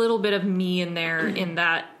see a little bit of me in there in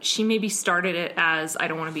that she maybe started it as, I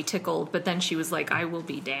don't want to be tickled, but then she was like, I will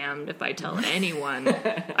be damned if I tell anyone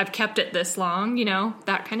I've kept it this long, you know,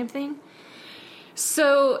 that kind of thing.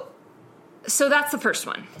 So that's the first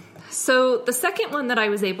one. So the second one that I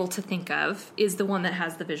was able to think of is the one that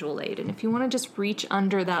has the visual aid. And if you want to just reach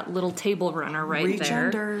under that little table runner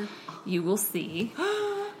there, you will see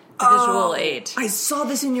the visual aid. I saw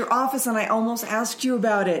this in your office and I almost asked you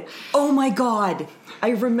about it. Oh my God.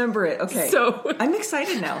 I remember it. Okay. So I'm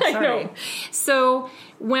excited now. Sorry. I know. So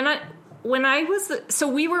when I was, so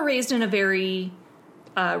we were raised in a very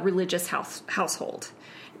religious household.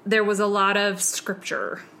 There was a lot of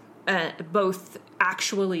scripture, both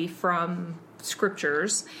actually from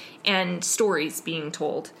scriptures and stories being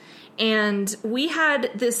told. And we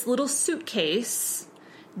had this little suitcase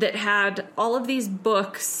that had all of these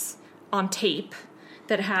books on tape,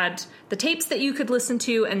 that had the tapes that you could listen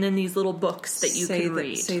to, and then these little books that you could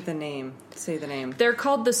read. Say the name. Say the name. They're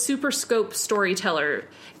called the Super Scope Storyteller.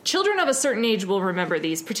 Children of a certain age will remember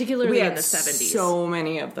these, particularly in the 70s. So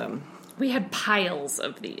many of them. We had piles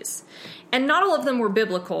of these. And not all of them were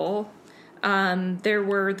biblical. There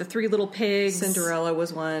were the 3 Little Pigs. Cinderella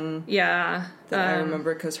was one. Yeah. That I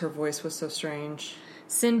remember because her voice was so strange.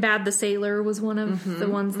 Sinbad the Sailor was one of the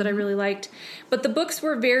ones that I really liked. But the books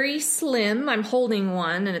were very slim. I'm holding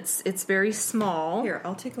one, and it's very small. Here,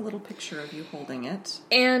 I'll take a little picture of you holding it.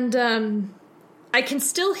 And I can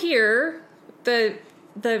still hear the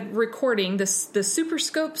recording, the Super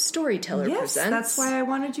Scope Storyteller presents. Yes, that's why I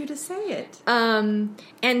wanted you to say it. And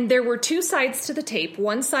there were 2 sides to the tape.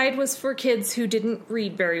 One side was for kids who didn't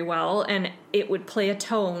read very well, and it would play a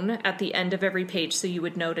tone at the end of every page, so you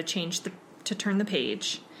would know to to turn the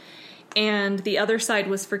page. And the other side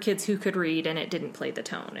was for kids who could read, and it didn't play the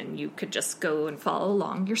tone, and you could just go and follow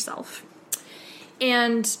along yourself.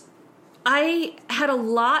 And I had a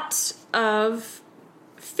lot of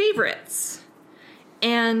favorites.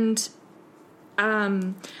 And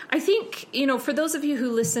I think, you know, for those of you who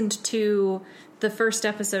listened to the first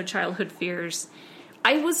episode, Childhood Fears,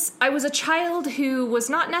 I was a child who was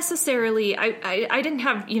not necessarily, I didn't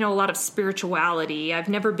have, you know, a lot of spirituality. I've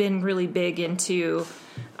never been really big into,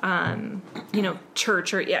 you know,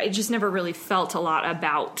 church, or I just never really felt a lot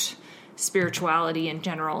about spirituality in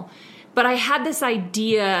general. But I had this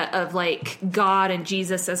idea of, like, God and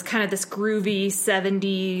Jesus as kind of this groovy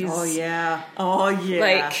 70s. Oh, yeah. Oh, yeah.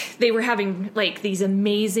 Like, they were having, like, these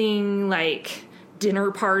amazing, like,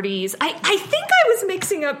 dinner parties. I think I was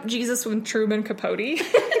mixing up Jesus with Truman Capote,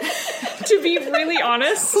 to be really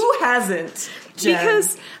honest. Who hasn't? Jen?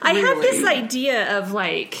 Because I had this idea of,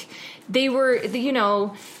 like, they were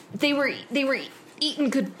eating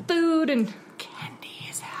good food and candy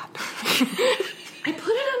is happening. I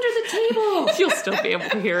put it under the table. You'll still be able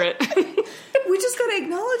to hear it. We just got to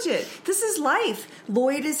acknowledge it. This is life.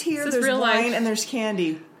 Lloyd is here. There's real wine life. and there's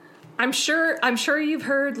candy. I'm sure you've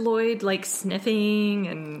heard Lloyd, like, sniffing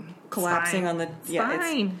and Collapsing on the... Yeah,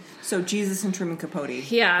 fine. So Jesus and Truman Capote.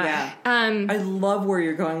 Yeah. I love where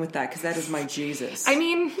you're going with that, because that is my Jesus. I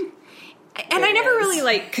mean, and I never really,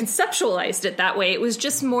 like, conceptualized it that way. It was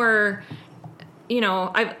just more, you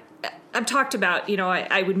know, I've talked about, you know,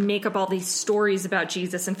 I would make up all these stories about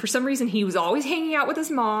Jesus, and for some reason he was always hanging out with his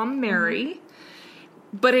mom, Mary,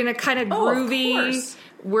 but in a kind of groovy,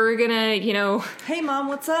 we're gonna, you know... Hey, Mom,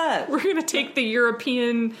 what's up? We're gonna take the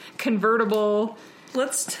European convertible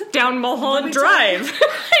Let's down Mulholland me tell Drive.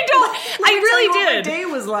 I really did. What my day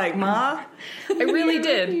was like, Ma. I really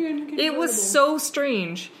did. It was so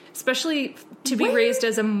strange, especially to be raised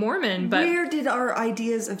as a Mormon. But where did our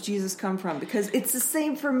ideas of Jesus come from? Because it's the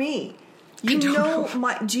same for me. You know,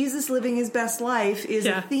 Jesus living his best life is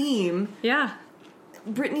a theme. Yeah.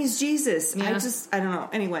 Brittany's Jesus. Yeah. I don't know.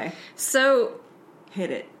 Anyway. So. Hit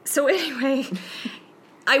it. So anyway,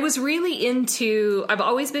 I've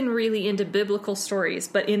always been really into biblical stories,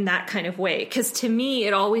 but in that kind of way. Because to me,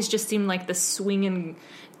 it always just seemed like the swinging,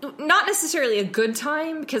 not necessarily a good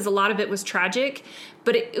time, because a lot of it was tragic,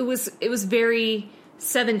 but it was very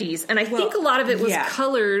 70s. And I think a lot of it was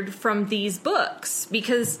colored from these books,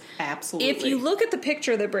 because absolutely, if you look at the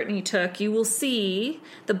picture that Brittany took, you will see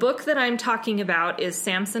the book that I'm talking about is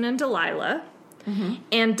Samson and Delilah. Mm-hmm.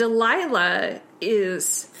 And Delilah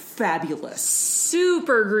is fabulous,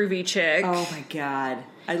 super groovy chick. Oh my god,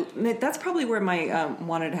 that's probably where my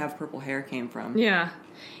wanted to have purple hair came from. Yeah,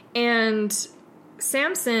 and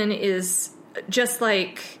Samson is just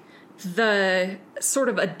like the sort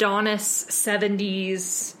of Adonis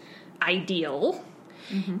 70s ideal.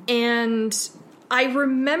 Mm-hmm. And I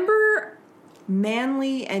remember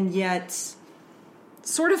manly and yet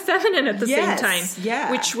sort of feminine at the same time. Yeah,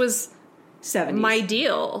 which was 70s. My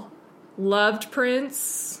deal. Loved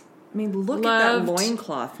Prince. I mean, look at that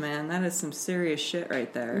loincloth, man. That is some serious shit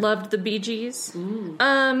right there. Loved the Bee Gees.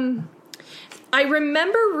 I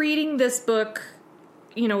remember reading this book,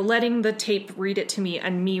 letting the tape read it to me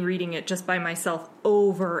and me reading it just by myself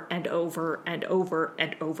over and over and over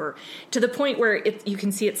and over, to the point where you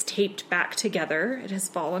can see it's taped back together. It has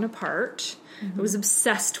fallen apart. Mm-hmm. I was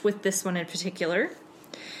obsessed with this one in particular.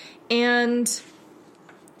 And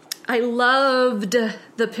I loved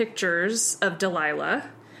the pictures of Delilah.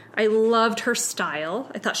 I loved her style.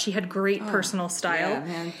 I thought she had great personal style. Yeah,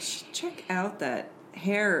 man. Check out that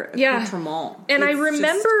hair accoutrement. And I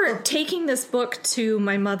remember taking this book to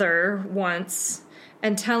my mother once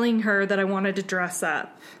and telling her that I wanted to dress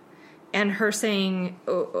up. And her saying,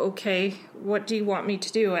 okay, what do you want me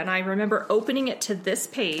to do? And I remember opening it to this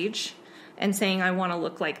page and saying, I want to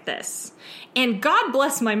look like this. And God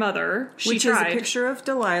bless my mother. She Which tried. is a picture of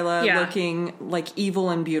Delilah looking like evil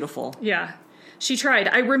and beautiful. Yeah. She tried.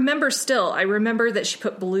 I remember that she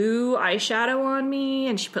put blue eyeshadow on me,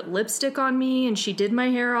 and she put lipstick on me, and she did my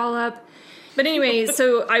hair all up. But anyway,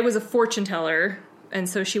 so I was a fortune teller, and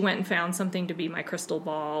so she went and found something to be my crystal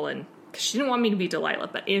ball, and cause she didn't want me to be Delilah,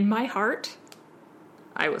 but in my heart,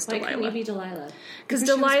 I was Delilah. Why couldn't you be Delilah? Because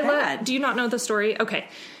Delilah, do you not know the story? Okay.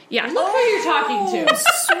 Yeah. Look who you're talking to.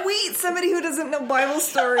 Sweet. Somebody who doesn't know Bible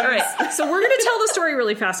stories. All right. So we're going to tell the story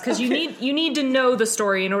really fast, because you need to know the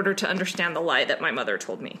story in order to understand the lie that my mother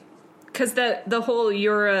told me. Because the whole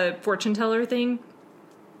you're a fortune teller thing,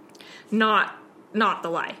 not the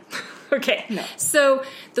lie. Okay. No. So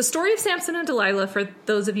the story of Samson and Delilah, for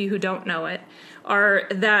those of you who don't know it, are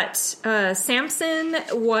that Samson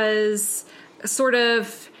was sort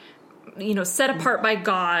of set apart by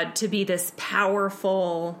God to be this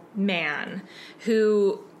powerful man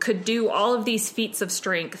who could do all of these feats of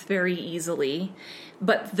strength very easily.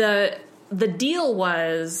 But the deal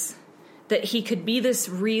was that he could be this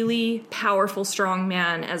really powerful, strong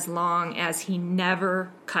man as long as he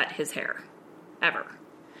never cut his hair. Ever.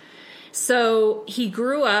 So he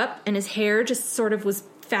grew up and his hair just sort of was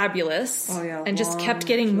fabulous and just kept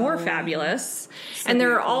getting more fabulous. And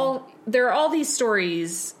there are all these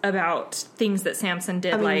stories about things that Samson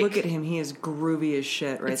did. Look at him. He is groovy as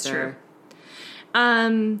shit right there.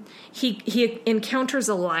 True. He encounters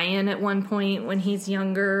a lion at one point when he's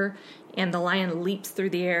younger, and the lion leaps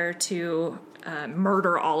through the air to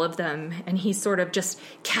murder all of them, and he sort of just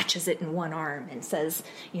catches it in one arm and says,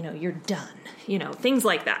 you're done. Things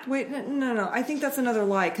like that. Wait, no. I think that's another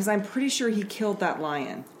lie, because I'm pretty sure he killed that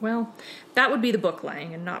lion. Well, that would be the book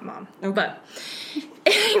lying and not Mom. Okay. But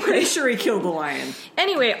anyway, pretty sure he killed the lion.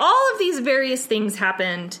 Anyway, all of these various things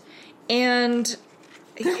happened, and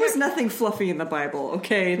there was nothing fluffy in the Bible,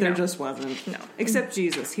 okay? There just wasn't. No. Except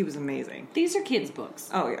Jesus. He was amazing. These are kids'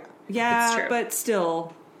 books. Oh, yeah. Yeah, but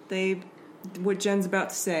still, what Jen's about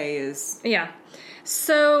to say is... Yeah.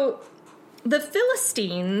 So the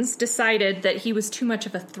Philistines decided that he was too much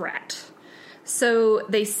of a threat. So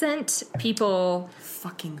they sent people...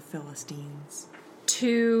 Fucking Philistines.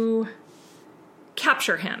 ...to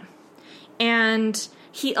capture him. And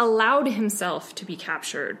he allowed himself to be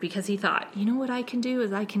captured because he thought, what I can do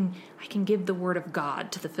is I can give the word of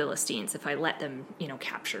God to the Philistines if I let them,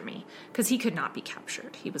 capture me. Because he could not be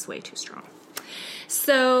captured. He was way too strong.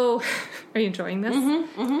 So, are you enjoying this?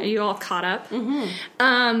 Mm-hmm, mm-hmm. Are you all caught up?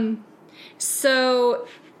 Mm-hmm. So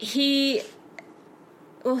he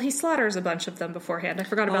Well, he slaughters a bunch of them beforehand. I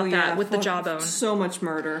forgot about that with the jawbone. So much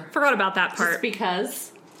murder. Forgot about that part. Just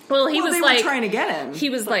because. Well, he was they like were trying to get him. He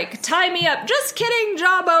was like, tie me up. Just kidding,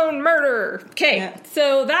 jawbone murder. Okay, Yeah.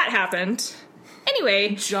 so that happened.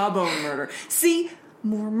 Anyway. Jawbone murder. See?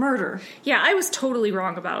 More murder. Yeah, I was totally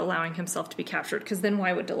wrong about allowing himself to be captured, because then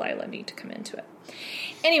why would Delilah need to come into it?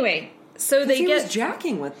 Anyway, so He was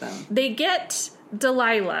jacking with them. They get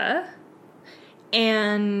Delilah,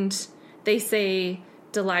 and they say,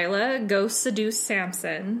 Delilah, go seduce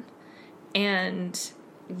Samson and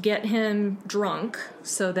get him drunk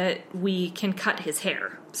so that we can cut his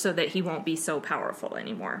hair so that he won't be so powerful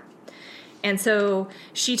anymore. And so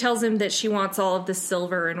she tells him that she wants all of the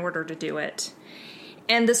silver in order to do it.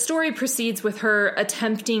 And the story proceeds with her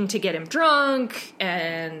attempting to get him drunk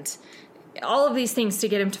and all of these things to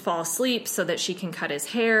get him to fall asleep so that she can cut his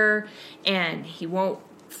hair, and he won't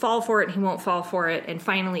fall for it, and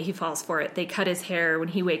finally he falls for it. They cut his hair. When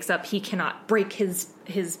he wakes up, he cannot break his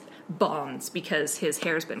bonds because his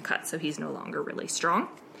hair's been cut, so he's no longer really strong.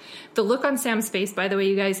 The look on Sam's face, by the way,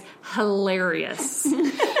 you guys, hilarious.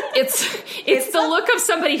 It's the look of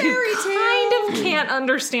somebody who kind of can't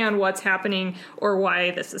understand what's happening or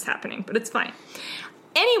why this is happening, but it's fine.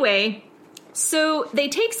 Anyway, so they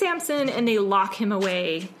take Samson and they lock him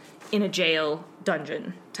away in a jail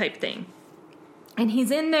dungeon type thing. And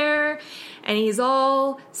he's in there and he's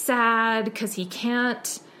all sad because he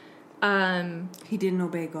can't... He didn't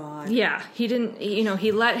obey God. Yeah, he didn't,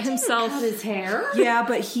 he let himself... Cut his hair? Yeah,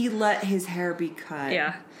 but he let his hair be cut.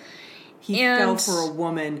 Yeah. He fell for a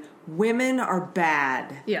woman. Women are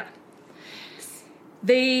bad. Yeah.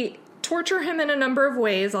 They torture him in a number of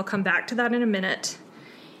ways. I'll come back to that in a minute.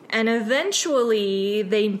 And eventually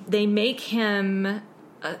they make him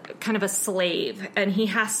kind of a slave, and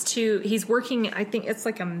he's working, I think it's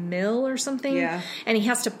like a mill or something. Yeah. And he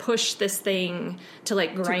has to push this thing to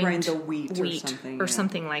like grind the wheat or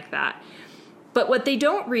something like that. But what they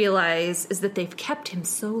don't realize is that they've kept him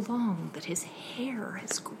so long that his hair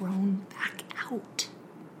has grown back out.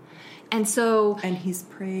 And so... And he's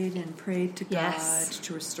prayed and prayed to Yes. God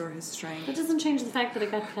to restore his strength. That doesn't change the fact that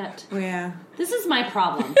it got cut. Yeah. This is my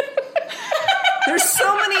problem. There's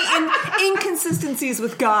so many inconsistencies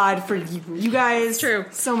with God for you guys. It's true.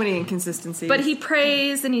 So many inconsistencies. But he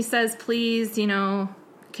prays and he says, please,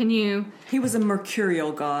 can you... He was a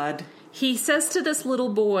mercurial God. He says to this little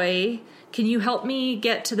boy, can you help me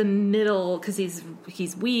get to the middle, because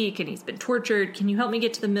he's weak and he's been tortured, can you help me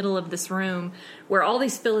get to the middle of this room where all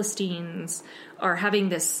these Philistines are having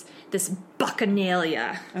this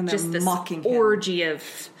bacchanalia, And they're just this mocking him. orgy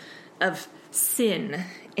of sin,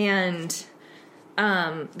 and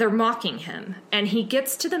they're mocking him. And he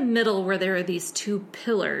gets to the middle where there are these two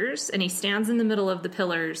pillars, and he stands in the middle of the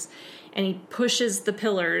pillars, and he pushes the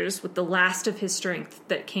pillars with the last of his strength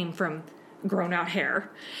that came from grown out hair,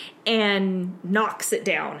 and knocks it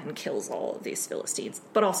down and kills all of these Philistines,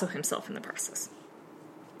 but also himself in the process.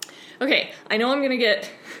 Okay, I know I'm going to get,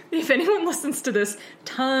 if anyone listens to this,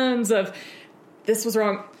 tons of, this was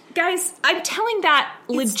wrong. Guys, I'm telling that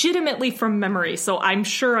legitimately from memory, so I'm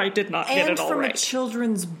sure I did not get it all right. And from a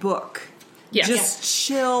children's book. Yes. Just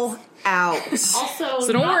chill out. Also,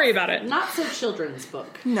 So don't worry about it. Not so children's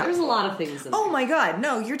book. No. There's a lot of things in Oh there. my God,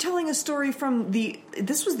 no, you're telling a story from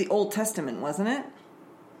this was the Old Testament, wasn't it?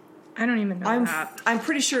 I don't even know that. I'm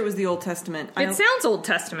pretty sure it was the Old Testament. It sounds Old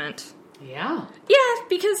Testament. Yeah. Yeah,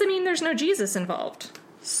 because, there's no Jesus involved.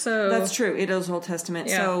 So That's true, it is Old Testament.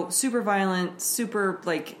 Yeah. So, super violent, super,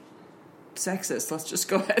 sexist, let's just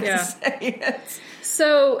go ahead Yeah. and say it.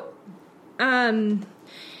 So,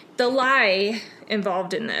 the lie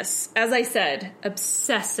involved in this, as I said,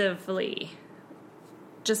 obsessively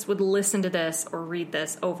just would listen to this or read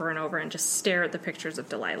this over and over and just stare at the pictures of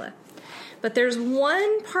Delilah. But there's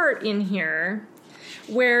one part in here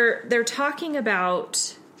where they're talking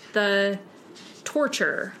about the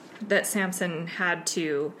torture that Samson had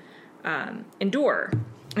to endure.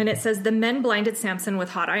 And it says, the men blinded Samson with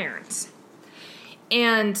hot irons.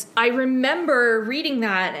 And I remember reading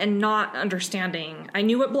that and not understanding. I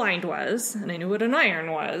knew what blind was, and I knew what an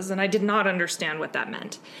iron was, and I did not understand what that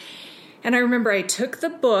meant. And I remember I took the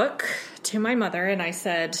book to my mother and I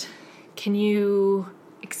said, can you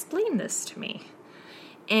explain this to me?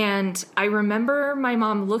 And I remember my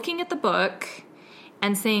mom looking at the book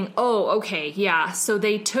and saying, oh, okay, yeah. So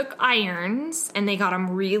they took irons and they got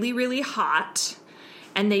them really, really hot,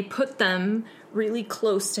 and they put them really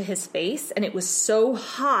close to his face, and it was so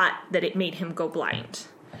hot that it made him go blind.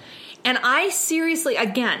 And I seriously,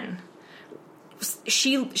 again,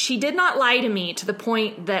 she did not lie to me to the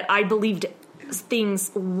point that I believed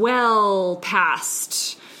things well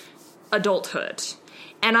past adulthood.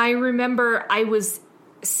 And I remember I was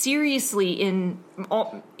seriously in,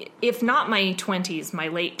 if not my 20s, my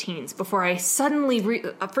late teens, before I suddenly,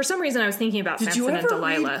 for some reason I was thinking about Did Samson you and ever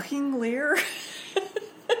Delilah. read King Lear?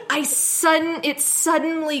 It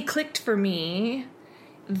suddenly clicked for me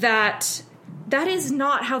that is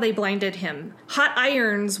not how they blinded him. Hot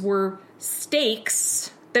irons were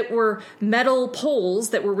stakes that were metal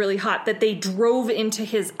poles that were really hot that they drove into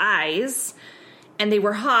his eyes, and they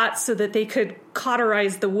were hot so that they could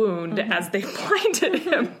cauterize the wound as they blinded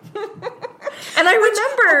him. And I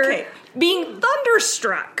remember being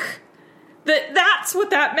thunderstruck that that's what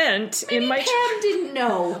that meant in my Pam didn't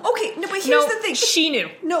know. Okay, no, but here's the thing. She knew.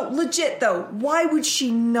 No, legit though. Why would she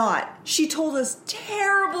not? She told us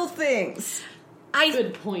terrible things.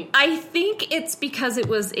 Good point. I think it's because it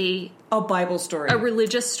was a Bible story. a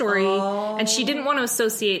religious story, and she didn't want to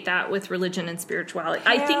associate that with religion and spirituality.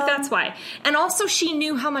 I think that's why. And also she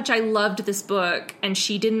knew how much I loved this book, and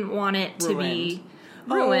she didn't want it to be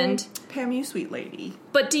ruined. Oh, Pam, you sweet lady.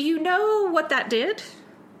 But do you know what that did?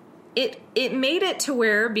 It made it to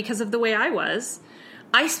where, because of the way I was,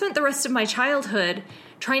 I spent the rest of my childhood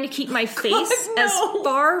trying to keep my face as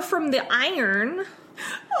far from the iron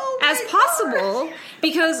as possible,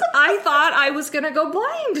 because I thought I was going to go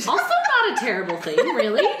blind. Also not a terrible thing,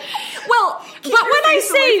 really. Well, but when I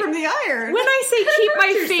say from the iron, when I say keep my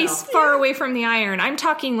yourself. face far away from the iron, I'm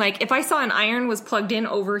talking like if I saw an iron was plugged in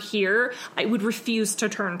over here, I would refuse to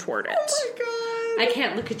turn toward it. oh my god, I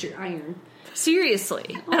can't look at your iron.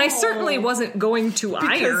 Seriously. And I certainly wasn't going to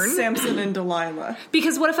because iron. Samson and Delilah.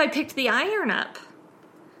 Because what if I picked the iron up?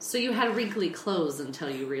 So you had wrinkly clothes until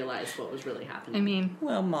you realized what was really happening. I mean,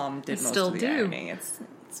 Well, Mom did most still of the do. ironing. It's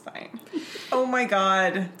fine. Oh my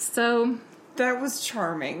god, so that was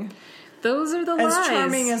charming. those are the As lies.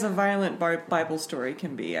 charming as a violent Bible story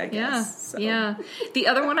can be, I yeah, guess. So. yeah. The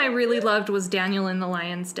other one I really loved was Daniel in the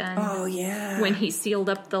Lion's Den. Oh yeah. When he sealed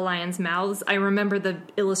up the lions' mouths. I remember the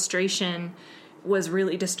illustration was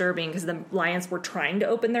really disturbing because the lions were trying to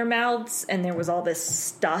open their mouths, and there was all this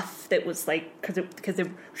stuff that was like because they were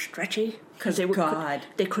stretchy, because they were God.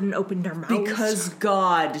 they couldn't open their mouths Because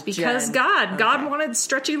God, Jen. God wanted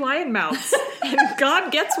stretchy lion mouths, and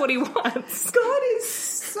God gets what he wants. God is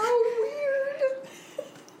so weird.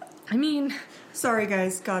 I mean, Sorry,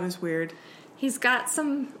 guys. God is weird. he's got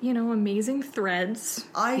some amazing threads.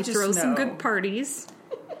 I he just throws some know. good parties,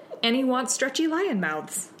 and he wants stretchy lion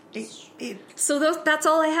mouths. It, So that's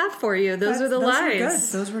all I have for you. Those are the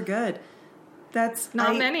lies. Those were good. That's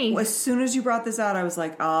Not many. As soon as you brought this out, I was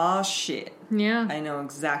like, "Oh shit! Yeah. I know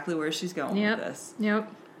exactly where she's going Yep. with this."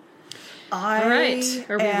 Yep. I All right.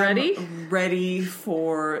 Are we am ready? Ready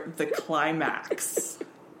for the climax.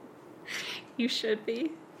 You should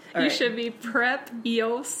be. All You right. should be. Prep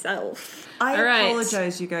yourself. I All right.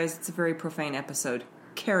 apologize, you guys. It's a very profane episode.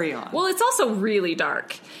 Carry on. Well, it's also really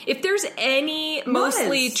dark. If there's any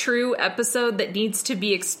mostly true episode that needs to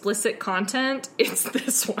be explicit content, it's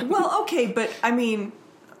this one. Well, okay, but I mean,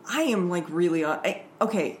 I am like really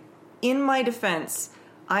okay. In my defense,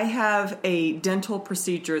 I have a dental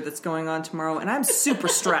procedure that's going on tomorrow, and I'm super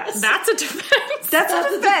stressed. That's a defense. That's a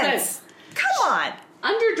a defense. Come on.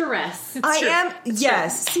 Under duress. I true. am. It's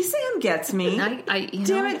Yes. See, Sam gets me. Damn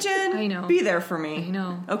it, Jen. I know. Be there for me. I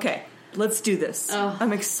know. Okay, let's do this. Oh.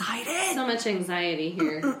 I'm excited. So much anxiety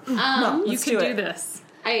here. No, You let's can do it. this.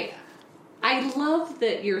 I love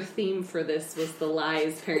that your theme for this was the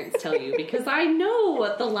lies parents tell you, because I know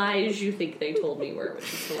what the lies you think they told me were,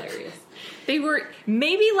 which is hilarious. They were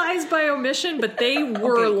maybe lies by omission, but they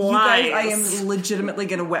were Okay, lies. you guys, I am legitimately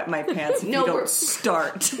going to wet my pants if No, you don't we're-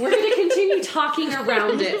 start. We're going to continue talking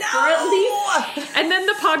around it for at least... And then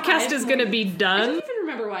the podcast is going to be I done. don't even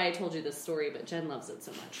remember why I told you this story, but Jen loves it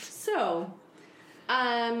so much. So,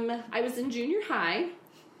 I was in junior high,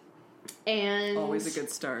 and... Always a good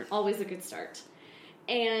start. Always a good start.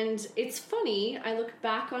 And it's funny, I look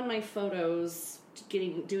back on my photos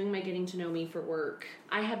doing my getting to know me for work.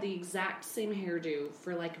 I had the exact same hairdo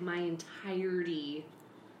for like my entirety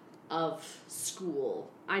of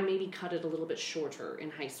school. I maybe cut it a little bit shorter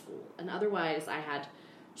in high school. And otherwise I had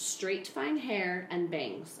straight fine hair and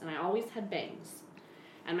bangs. And I always had bangs.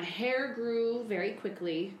 And my hair grew very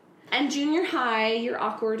quickly. And junior high, you're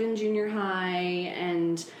awkward in junior high,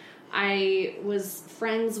 and I was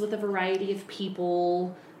friends with a variety of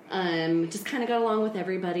people, just kind of got along with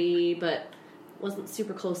everybody, but wasn't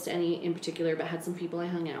super close to any in particular, but had some people I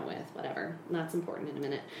hung out with, whatever. That's important in a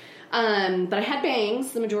minute. But I had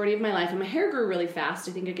bangs the majority of my life, and my hair grew really fast.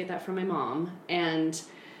 I think I get that from my mom. And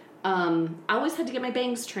I always had to get my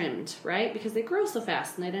bangs trimmed, right? Because they grow so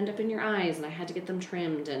fast, and they'd end up in your eyes, and I had to get them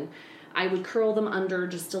trimmed. And I would curl them under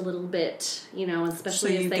just a little bit, you know, especially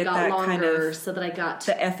So you as they get got that longer, kind of- so that I got...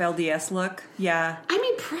 The FLDS look? Yeah. I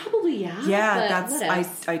mean, probably, yeah. Yeah, but that's what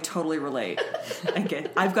else? I totally relate.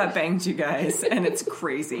 I've got bangs, you guys, and it's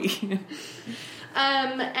crazy.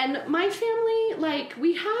 And my family, like,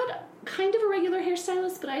 we had kind of a regular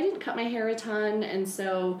hairstylist, but I didn't cut my hair a ton, and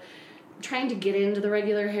so trying to get into the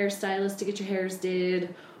regular hairstylist to get your hairs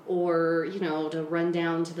did, or, you know, to run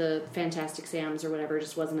down to the Fantastic Sam's or whatever,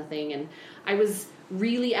 just wasn't a thing. And I was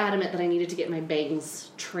really adamant that I needed to get my bangs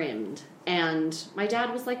trimmed. And my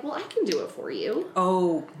dad was like, well, I can do it for you.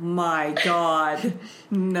 Oh my God.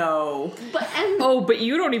 No. But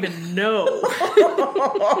you don't even know. And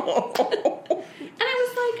I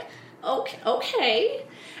was like, okay.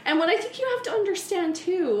 And what I think you have to understand,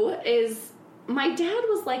 too, is my dad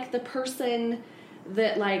was, like, the person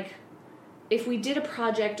that, like, if we did a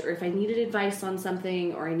project or if I needed advice on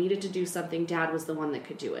something or I needed to do something, Dad was the one that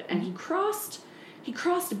could do it. And he crossed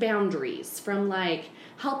boundaries from, like,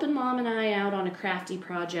 helping Mom and I out on a crafty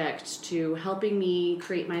project to helping me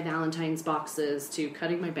create my Valentine's boxes to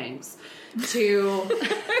cutting my bangs to...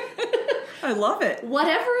 I love it.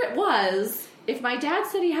 Whatever it was, if my dad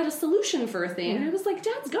said he had a solution for a thing, I was like,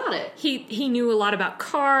 Dad's got it. He knew a lot about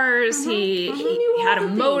cars. He knew all had a the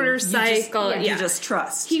things. motorcycle. You just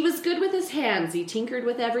trust. He was good with his hands. He tinkered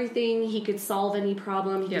with everything. He could solve any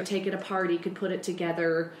problem. He Yep. could take it apart. He could put it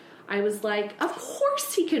together. I was like, of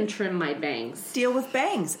course he can trim my bangs. Deal with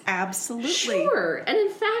bangs. Absolutely. Sure. And in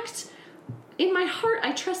fact, in my heart,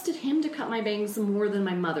 I trusted him to cut my bangs more than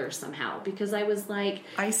my mother somehow, because I was like,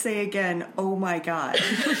 I say again, oh my God.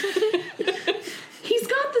 he's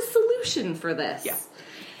got the solution for this. Yeah.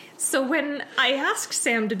 So when I asked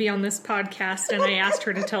Sam to be on this podcast and I asked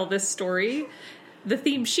her to tell this story, the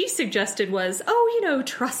theme she suggested was,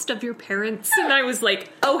 trust of your parents. And I was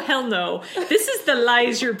like, oh, hell no. This is the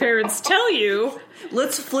lies your parents tell you.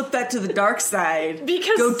 Let's flip that to the dark side.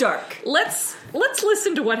 Because go dark. Let's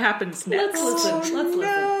listen to what happens next. Let's listen.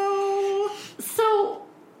 No. So,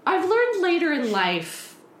 I've learned later in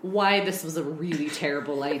life why this was a really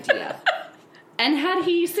terrible idea. And had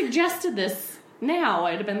he suggested this now,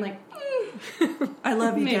 I'd have been like, I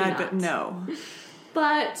love you, Maybe Dad, not. but no.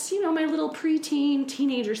 But, my little preteen,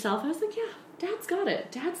 teenager self, I was like, yeah, Dad's got it.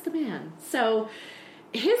 Dad's the man. So,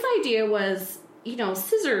 his idea was,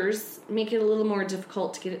 scissors make it a little more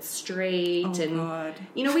difficult to get it straight. Oh, and, God.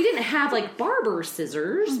 we didn't have, like, barber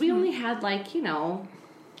scissors. Mm-hmm. We only had, like,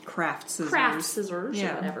 craft scissors. Or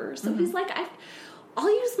whatever. So he's like, I'll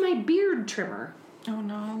use my beard trimmer. Oh,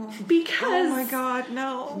 no. Because... Oh, my God,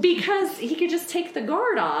 no. Because he could just take the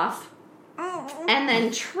guard off and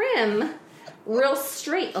then trim real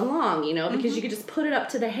straight along, because you could just put it up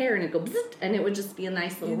to the hair and it'd go bzzzt, and it would just be a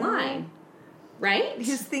nice little line. Right?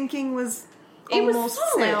 His thinking was It was almost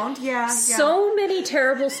solid. sound. Yeah. So many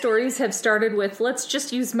terrible stories have started with, let's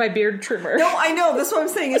just use my beard trimmer. No, I know. That's what I'm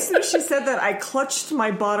saying. As soon as she said that, I clutched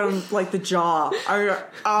my bottom, like the jaw.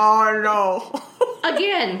 Oh, no.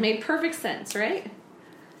 Again, made perfect sense, right?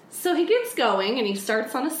 So he gets going and he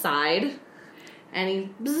starts on a side and he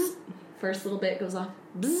bzzzt, first little bit goes off,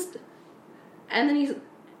 bzzzt, and then he's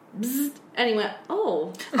bzzzt, and he went,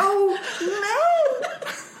 oh. Oh,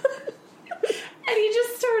 no. And he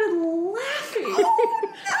just started laughing. Oh,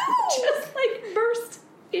 no. Just like burst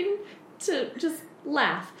into just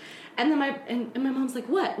laugh. And then my mom's like,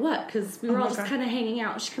 what? Because we were all just kind of hanging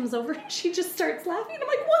out. She comes over and she just starts laughing. And I'm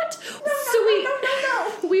like, what?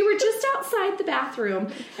 We were just outside the bathroom.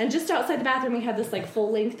 And just outside the bathroom, we had this like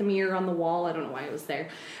full length mirror on the wall. I don't know why it was there.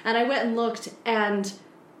 And I went and looked, and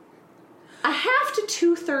a half to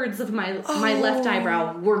 2/3 of my left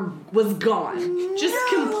eyebrow was gone. Just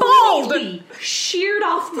completely sheared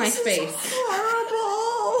off my face.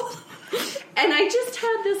 Horrible. And I just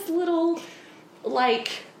had this little, like,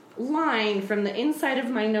 line from the inside of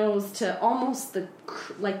my nose to almost the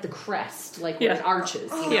crest, like where it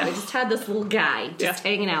arches. Yeah. I just had this little guy just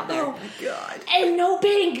hanging out there. Oh, my God. And no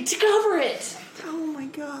bang to cover it. Oh, my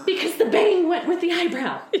God. Because the bang went with the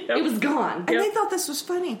eyebrow. Yep. It was gone. And they thought this was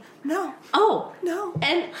funny. No. Oh. No.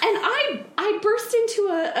 And I burst into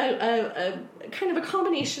a kind of a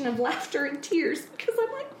combination of laughter and tears because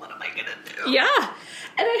I'm like, what am I going to do? Yeah.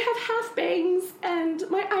 And I have half bangs, and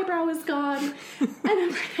my eyebrow is gone, and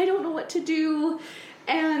I'm like, I don't know what to do,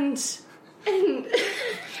 and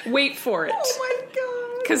Wait for it. Oh, my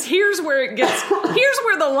God. Because here's where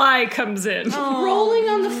the lie comes in. rolling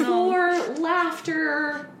on the floor,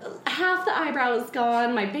 laughter, half the eyebrow is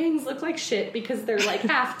gone, my bangs look like shit because they're like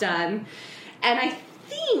half done, and I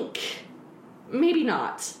think, maybe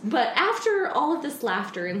not, but after all of this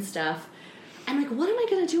laughter and stuff, And, like, what am I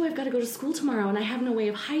going to do? I've got to go to school tomorrow, and I have no way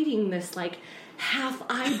of hiding this, like, half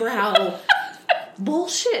eyebrow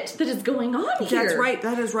bullshit that is going on here. That's right.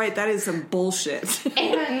 That is right. That is some bullshit.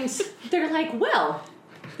 And they're like, well,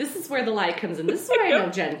 this is where the lie comes in. This is where I know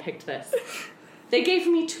Jen picked this. They gave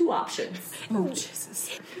me 2 options. Oh,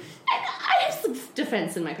 Jesus. And I have some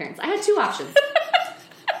defense in my parents. I had 2 options.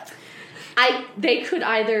 They could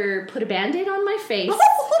either put a Band-Aid on my face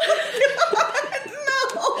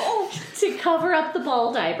to cover up the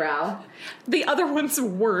bald eyebrow. The other one's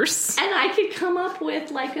worse. And I could come up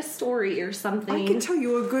with, like, a story or something. I can tell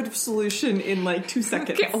you a good solution in, like, 2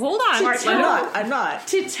 seconds. Okay, hold on. I'm not.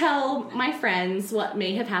 To tell my friends what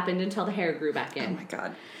may have happened until the hair grew back in. Oh, my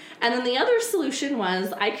God. And then the other solution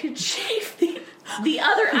was I could shave the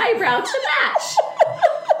other eyebrow to match.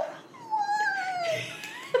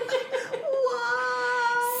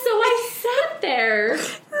 So I sat there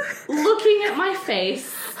looking at my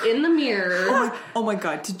face in the mirror. Oh my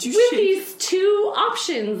God, did you with shave? These 2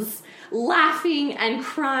 options, laughing and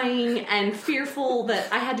crying and fearful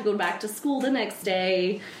that I had to go back to school the next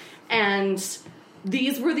day. And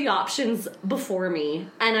these were the options before me.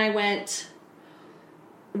 And I went,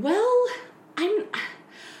 well,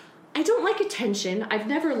 I don't like attention. I've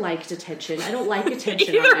never liked attention. I don't like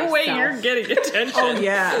attention on myself. Either way, you're getting attention. Oh,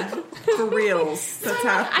 yeah. For reals. That's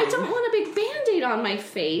happening. I don't want a big Band-Aid on my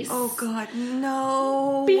face. Oh, God,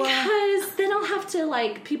 no. Because then I'll have to,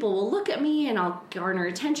 like, people will look at me and I'll garner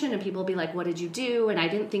attention and people will be like, what did you do? And I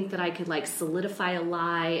didn't think that I could, like, solidify a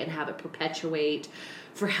lie and have it perpetuate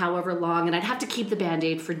for however long. And I'd have to keep the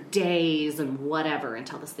Band-Aid for days and whatever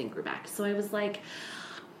until this thing grew back. So I was like,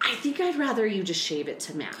 I think I'd rather you just shave it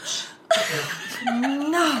to match.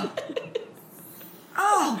 No.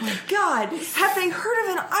 Oh, my God. Have they heard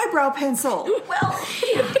of an eyebrow pencil? Well,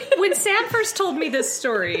 When Sam first told me this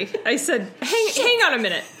story, I said, hang on a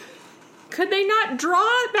minute. Could they not draw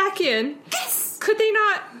it back in? Yes. Could they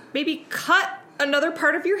not maybe cut another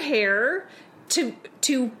part of your hair to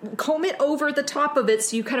comb it over the top of it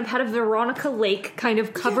so you kind of had a Veronica Lake kind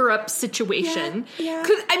of cover-up situation? Yeah.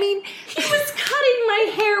 I mean, he was cutting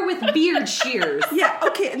my hair with beard shears. Yeah,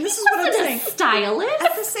 okay, and this is what I'm Wasn't saying. a stylist.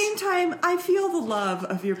 At the same time, I feel the love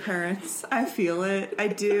of your parents. I feel it. I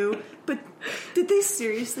do. But did they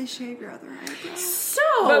seriously shave your other eyebrow?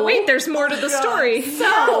 but wait, there's more to the story.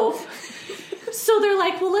 So they're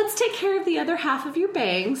like, well, let's take care of the other half of your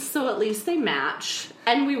bangs so at least they match.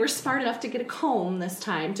 And we were smart enough to get a comb this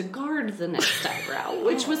time to guard the next eyebrow,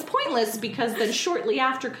 which was pointless because then shortly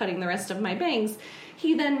after cutting the rest of my bangs,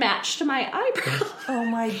 he then matched my eyebrow. Oh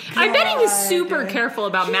my God. I bet he was super careful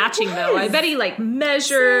about matching, though. I bet he, like,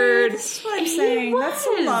 measured. That's what I'm saying. That's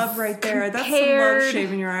some love right there. That's some Compared. love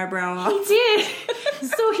shaving your eyebrow off. He did.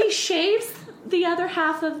 So he shaves the other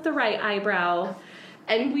half of the right eyebrow.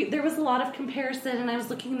 And there was a lot of comparison, and I was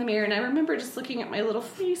looking in the mirror, and I remember just looking at my little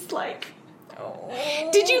face like,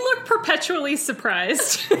 Did you look perpetually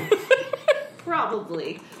surprised?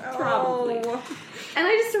 Probably. And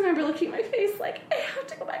I just remember looking at my face like, I have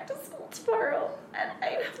to go back to school tomorrow, and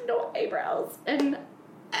I have no eyebrows. And,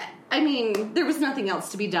 I mean, there was nothing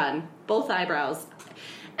else to be done. Both eyebrows.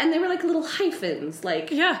 And they were like little hyphens,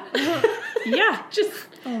 like... Yeah. Yeah. Just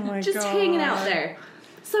God. hanging out there.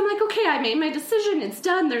 So I'm like, okay, I made my decision. It's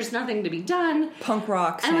done. There's nothing to be done. Punk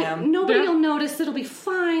rock, And like, Sam. nobody will notice. It'll be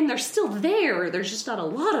fine. They're still there. There's just not a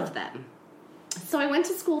lot of them. So I went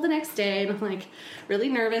to school the next day, and I'm like really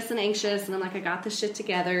nervous and anxious. And I'm like, I got this shit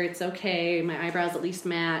together. It's okay. My eyebrows at least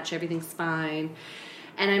match. Everything's fine.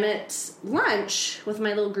 And I'm at lunch with my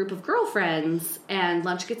little group of girlfriends, and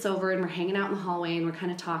lunch gets over, and we're hanging out in the hallway, and we're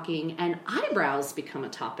kind of talking, and eyebrows become a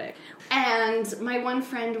topic. And my one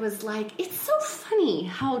friend was like, it's so funny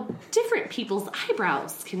how different people's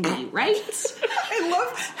eyebrows can be, right? I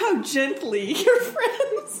love how gently your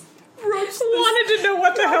friends broached this. Wanted to know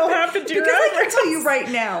what the hell happened to your Because I can eyebrows. tell you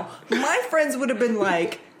right now, my friends would have been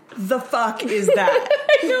like, the fuck is that?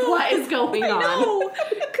 What is going on? No,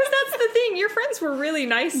 because that's the thing. Your friends were really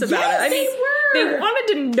nice about Yes, it. I mean, they were. they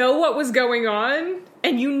wanted to know what was going on,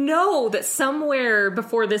 and you know that somewhere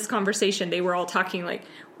before this conversation, they were all talking like,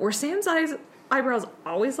 were Sam's eyebrows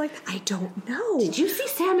always like that? I don't know. Did you see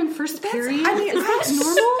Sam in first period? I mean, is that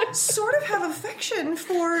normal? sort of have affection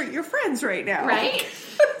for your friends right now. Right?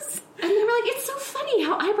 And they were like, it's so funny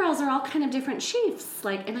how eyebrows are all kind of different shapes.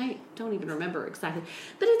 Like, and I don't even remember exactly.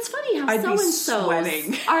 But it's funny how I'd be so-and-sos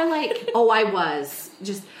sweating. are like,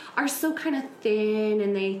 are so kind of thin,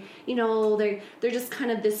 and they, you know, they're just kind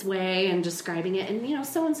of this way and describing it. And, you know,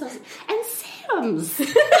 so-and-so's. And Sam's.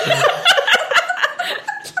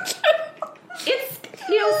 It's,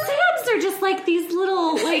 you know, Sam's are just like these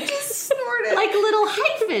little, like, Snorted. like little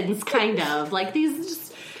hyphens. ravens, kind of. Like these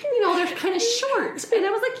just, you know, they're kind of short. And I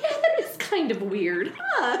was like, yeah, that is kind of weird.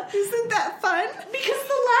 Huh? Isn't that fun? Because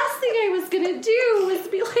the last thing I was going to do was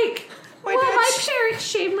be like, my parents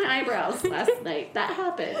shaved my eyebrows last night. That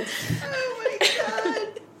happened. Oh my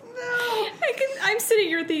god. No. I'm sitting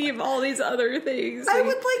here thinking of all these other things. I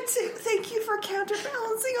would like to thank you for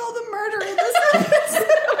counterbalancing all the murder in this episode.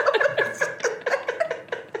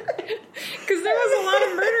 Because there was a lot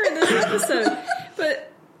of murder in this episode.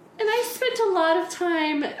 And I spent a lot of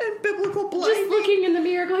time And biblical blinding. just looking in the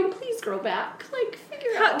mirror going, please grow back. Like,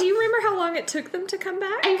 figure out. Do you remember how long it took them to come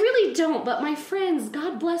back? I really don't, but my friends,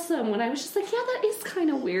 God bless them, when I was just like, yeah, that is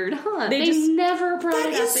kind of weird, huh? They They just- never brought That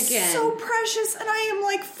it up is again. so precious, and I am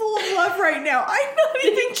like full of love right now. I'm not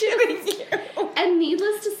even kidding you. And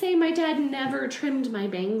needless to say, my dad never trimmed my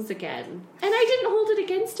bangs again. And I didn't hold it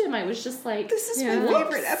against him. I was just like, This is Yeah. my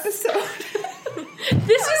favorite episode.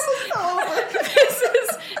 This This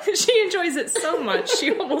is she enjoys it so much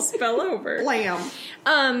she almost fell over.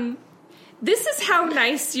 Blam. This is how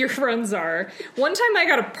nice your friends are. One time I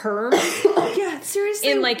got a perm Yeah, seriously.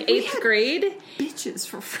 in like we 8th had grade, bitches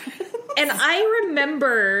for friends. and I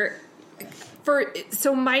remember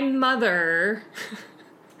so my mother.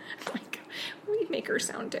 Oh my God, we make her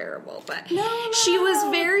sound terrible, but No. she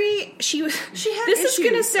was very she had this issues. is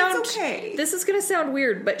gonna It's sound okay. this is gonna sound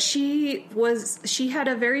weird, but she had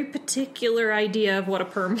a very particular idea of what a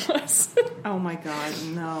perm was. Oh my god,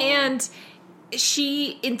 no. And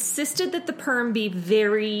she insisted that the perm be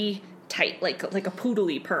very tight, like a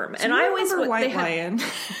poodly perm. Do And you I always remember White they had- Lion.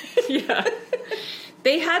 yeah.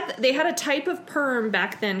 They had a type of perm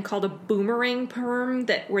back then called a boomerang perm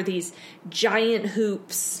that were these giant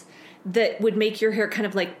hoops that would make your hair kind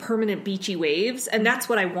of like permanent beachy waves, and that's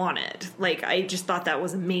what I wanted. Like, I just thought that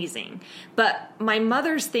was amazing. But my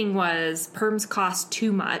mother's thing was perms cost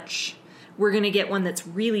too much. We're going to get one that's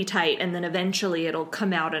really tight, and then eventually it'll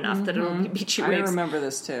come out enough that it'll be beachy I waves. remember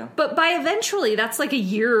this too. But by eventually, that's like a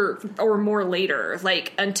year or more later.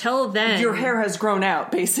 Like, until then... Your hair has grown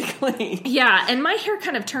out, basically. Yeah, and my hair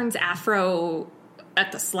kind of turns afro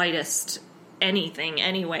at the slightest anything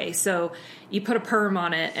anyway. So you put a perm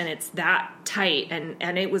on it, and it's that tight,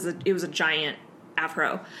 and it was a giant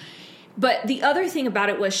afro. But the other thing about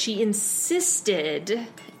it was she insisted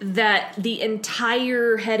that the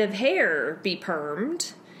entire head of hair be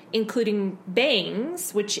permed, including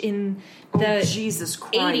bangs, which in the Jesus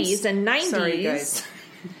Christ. 80s and 90s Sorry, guys.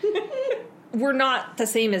 were not the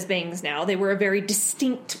same as bangs now. They were a very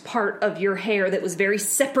distinct part of your hair that was very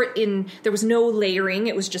separate there was no layering.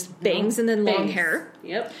 It was just bangs and then long bangs. hair.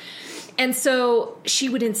 Yep. And so she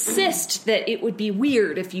would insist that it would be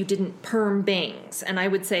weird if you didn't perm bangs. And I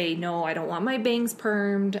would say, no, I don't want my bangs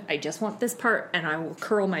permed. I just want this part, and I will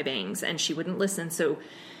curl my bangs. And she wouldn't listen. So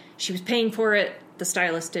she was paying for it. The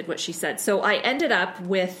stylist did what she said. So I ended up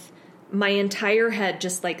with my entire head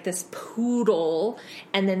just like this poodle,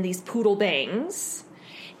 and then these poodle bangs.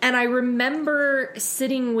 And I remember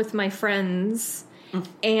sitting with my friends,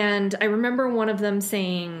 and I remember one of them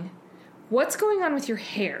saying, "What's going on with your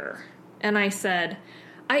hair?" And I said,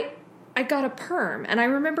 I got a perm. And I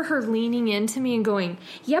remember her leaning into me and going,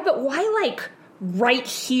 "Yeah, but why, like, right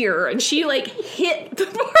here?" And she, like, hit the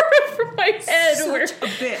part of my head where... Such a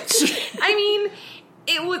bitch. I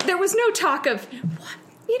mean, there was no talk of, what?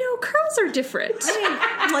 You know, curls are different.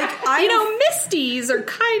 Like, You know, Misty's are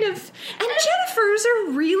kind of... And Jennifer's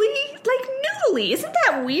are really, like, noodly. Isn't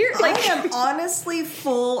that weird? Like, I am honestly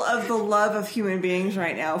full of the love of human beings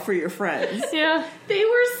right now for your friends. yeah. They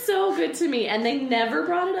were so good to me, and they never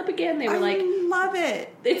brought it up again. They were like, I love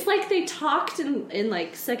it. it's like they talked in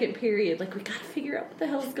like second period, like, we gotta figure out what the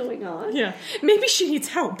hell's going on. Yeah. Maybe she needs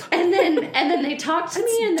help. And then they talked to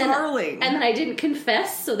me, and then darling. and then I didn't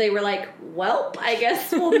confess, so they were like, "Welp, I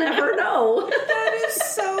guess we'll never know." That is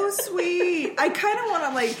so sweet. I kind of want to,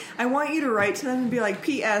 like, I want you to write to them and be like,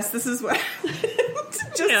 P.S., this is what happened.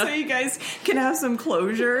 Just Yeah. so you guys can have some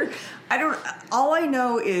closure. All I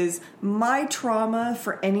know is my trauma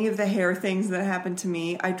for any of the hair things that happened to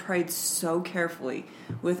me, I tried so carefully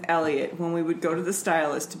with Elliot when we would go to the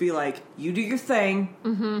stylist to be like, you do your thing.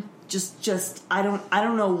 Mm-hmm. Just, I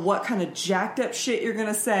don't know what kind of jacked up shit you're going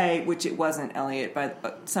to say, which it wasn't, Elliot,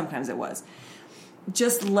 but sometimes it was.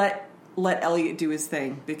 Just let Elliot do his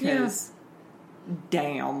thing, because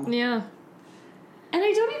damn. Yeah. And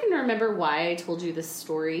I don't even remember why I told you this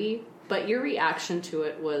story, but your reaction to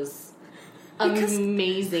it was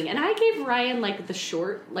amazing. And I gave Ryan like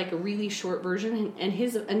a really short version, and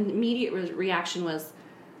his immediate reaction was,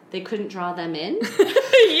 they couldn't draw them in.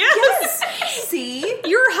 Yes. See?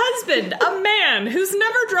 Your husband, a man who's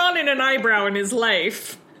never drawn in an eyebrow in his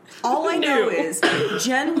life. All I know No. is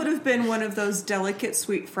Jen would have been one of those delicate,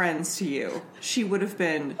 sweet friends to you. She would have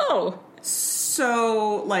been Oh,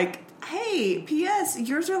 so like, hey, P.S.,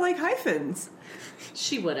 yours are like hyphens.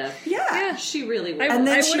 She would have. Yeah. She really would. And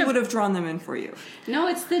then I she would've- would have drawn them in for you. No,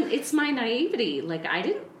 it's my naivety. Like I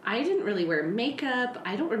didn't really wear makeup.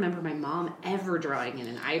 I don't remember my mom ever drawing in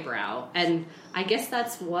an eyebrow. And I guess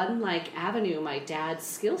that's one like avenue my dad's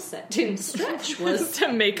skill set didn't stretch was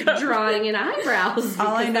to make up. drawing in eyebrows because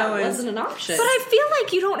All I know that is- wasn't an option. But I feel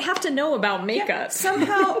like you don't have to know about makeup.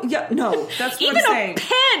 Somehow, no, that's what Even I'm saying.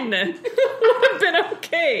 a pen would have been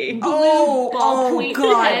okay. Oh ballpoint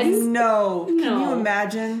God, pens. no. Can you No.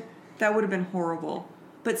 imagine? That would have been horrible.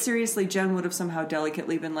 But seriously, Jen would have somehow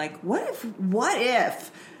delicately been like, what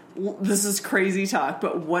if, this is crazy talk,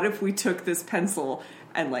 but what if we took this pencil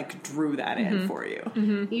and like drew that in for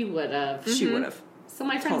you? You would have. She would have. So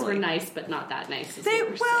my friends Totally. were nice, but not that nice. Is They,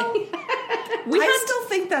 what we're well, saying. I still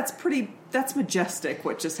think that's majestic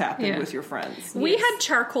what just happened Yeah. with your friends. We had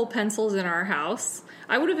charcoal pencils in our house.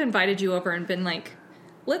 I would have invited you over and been like,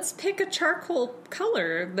 let's pick a charcoal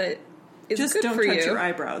color that is Just good don't for touch you. your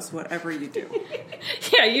eyebrows, whatever you do.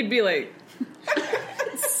 Yeah, you'd be like,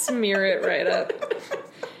 smear it right up.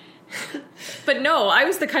 But no, I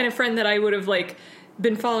was the kind of friend that I would have like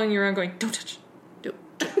been following you around going, don't touch. Don't.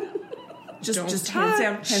 Just Don't hands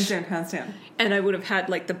down, touch. hands down, hands down. And I would have had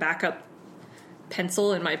like the backup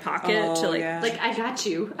pencil in my pocket to like, yeah. Like I got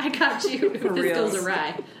you if this reals. goes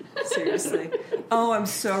awry. Seriously. Oh, I'm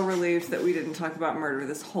so relieved that we didn't talk about murder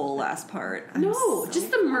this whole last part. I'm No, so-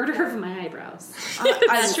 just the murder of my eyebrows.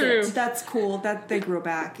 That's true. That's cool. That they grew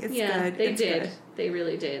back. It's Yeah, good. they It's did. good. They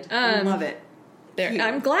really did. I love it. there. Cute.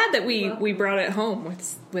 I'm glad that we brought it home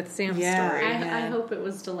with Sam's Yeah. story. I yeah. hope it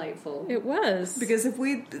was delightful. It was. Because if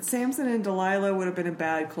Samson and Delilah would have been a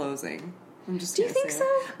bad closing. I'm just. Do you gonna think say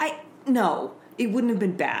so? it. No, it wouldn't have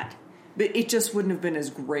been bad, but it just wouldn't have been as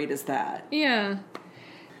great as that. Yeah.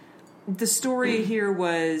 The story here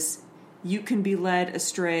was you can be led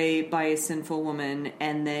astray by a sinful woman,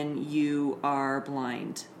 and then you are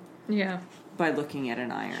blind Yeah. by looking at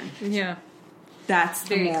an iron. Yeah. That's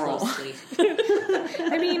the Very moral. closely.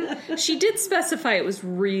 I mean, she did specify it was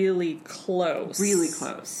really close. Really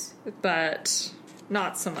close. But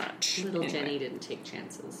not so much. Little Anyway. Jenny didn't take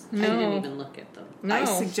chances. No. I didn't even look at them. No. I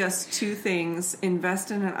suggest two things.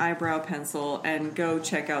 Invest in an eyebrow pencil and go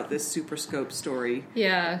check out this Super Scope story.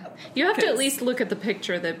 Yeah. You have to at Because- least look at the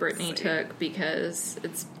picture that Brittany took because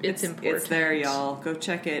it's important. It's there, y'all. Go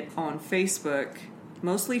check it on Facebook.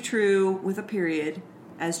 Mostly True with a period.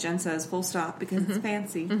 As Jen says, full stop because it's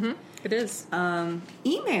fancy. It is.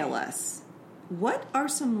 Email us. What are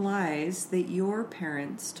some lies that your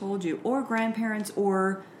parents told you, or grandparents,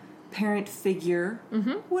 or parent figure,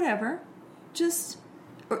 whatever? Just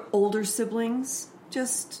or older siblings.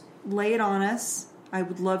 Just lay it on us. I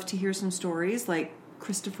would love to hear some stories, like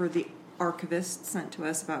Christopher the archivist sent to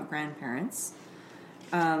us about grandparents.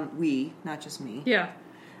 We, not just me. Yeah.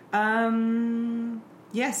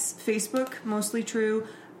 Yes, Facebook, mostly True.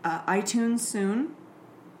 iTunes soon.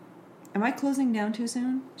 Am I closing down too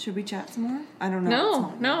soon? Should we chat some more? I don't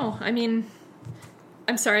know. No. I mean,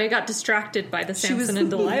 I'm sorry. I got distracted by the She was Samson and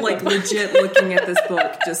Delilah. like legit looking at this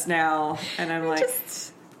book just now, and I'm like,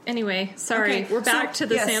 Anyway, sorry. Okay, We're back so, to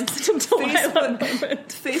the yes, Samson and Delilah moment.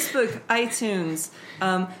 Facebook, iTunes.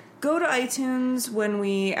 Go to iTunes when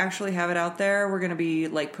we actually have it out there. We're going to be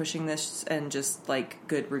like pushing this and just like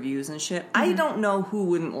good reviews and shit. I don't know who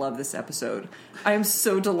wouldn't love this episode. I am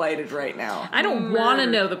so delighted right now. I don't want to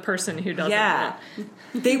know the person who doesn't. Yeah.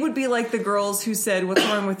 They would be like the girls who said, "What's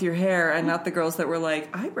wrong with your hair?" and not the girls that were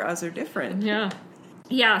like, "Eyebrows are different." Yeah.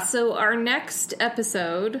 Yeah, so our next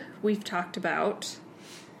episode we've talked about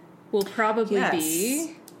will probably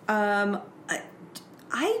be...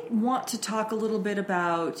 I want to talk a little bit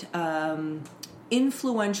about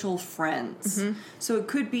influential friends. So it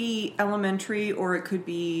could be elementary or it could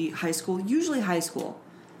be high school, usually high school.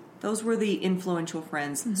 Those were the influential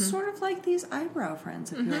friends, sort of like these eyebrow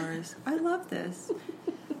friends of yours. I love this.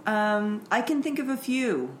 I can think of a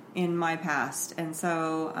few in my past, and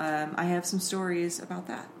so I have some stories about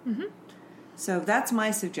that. So that's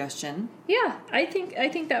my suggestion. Yeah, I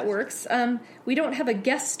think that works. We don't have a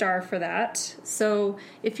guest star for that, so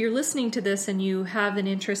if you're listening to this and you have an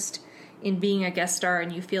interest in being a guest star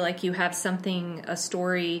and you feel like you have something, a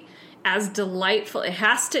story as delightful, it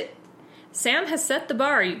has to... Sam has set the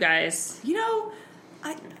bar, you guys. You know,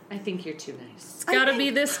 I think you're too nice. It's got to be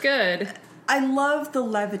this good. I love the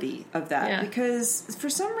levity of that Yeah. because for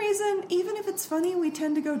some reason, even if it's funny, we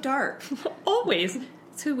tend to go dark. Always.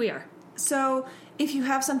 It's who we are. So if you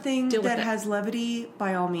have something Deal with that it. has levity,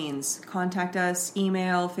 by all means, contact us,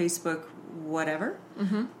 email, Facebook, whatever.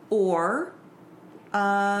 Mm-hmm. Or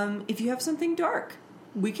if you have something dark,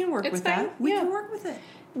 we can work It's with fine. that. We Yeah. can work with it.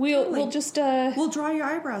 We'll Totally. just We'll draw your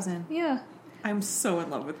eyebrows in. yeah. I'm so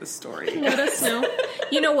in love with this story. Let us know.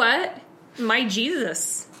 You know what? My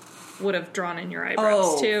Jesus would have drawn in your eyebrows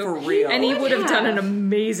Oh, too. for real. And he would have done an have.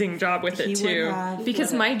 amazing job with He it would too. have.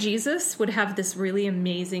 Because He would my Jesus would have this really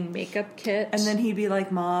amazing makeup kit. And then he'd be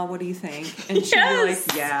like, "Ma, what do you think?" And she'd Yes.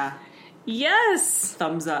 be like, "Yeah, yes,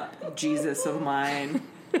 thumbs up, Jesus of mine."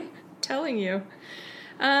 telling you.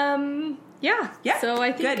 Yeah. Yeah, So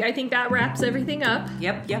I good. think that wraps everything up.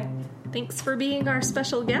 Yep. Thanks for being our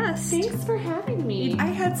special guest. Thanks for having me. I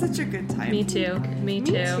had such a good time. Me too. Me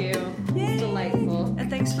too. Me too. Yay. Delightful. And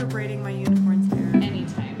thanks for braiding my unicorn's hair.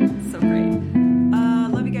 Anytime. So great.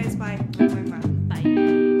 Love you guys. Bye.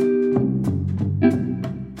 Bye.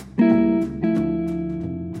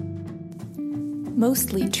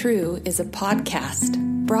 Mostly True is a podcast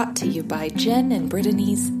brought to you by Jen and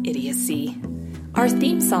Brittany's Idiocy. Our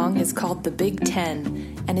theme song is called The Big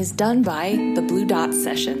Ten and is done by the Blue Dot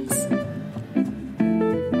Sessions.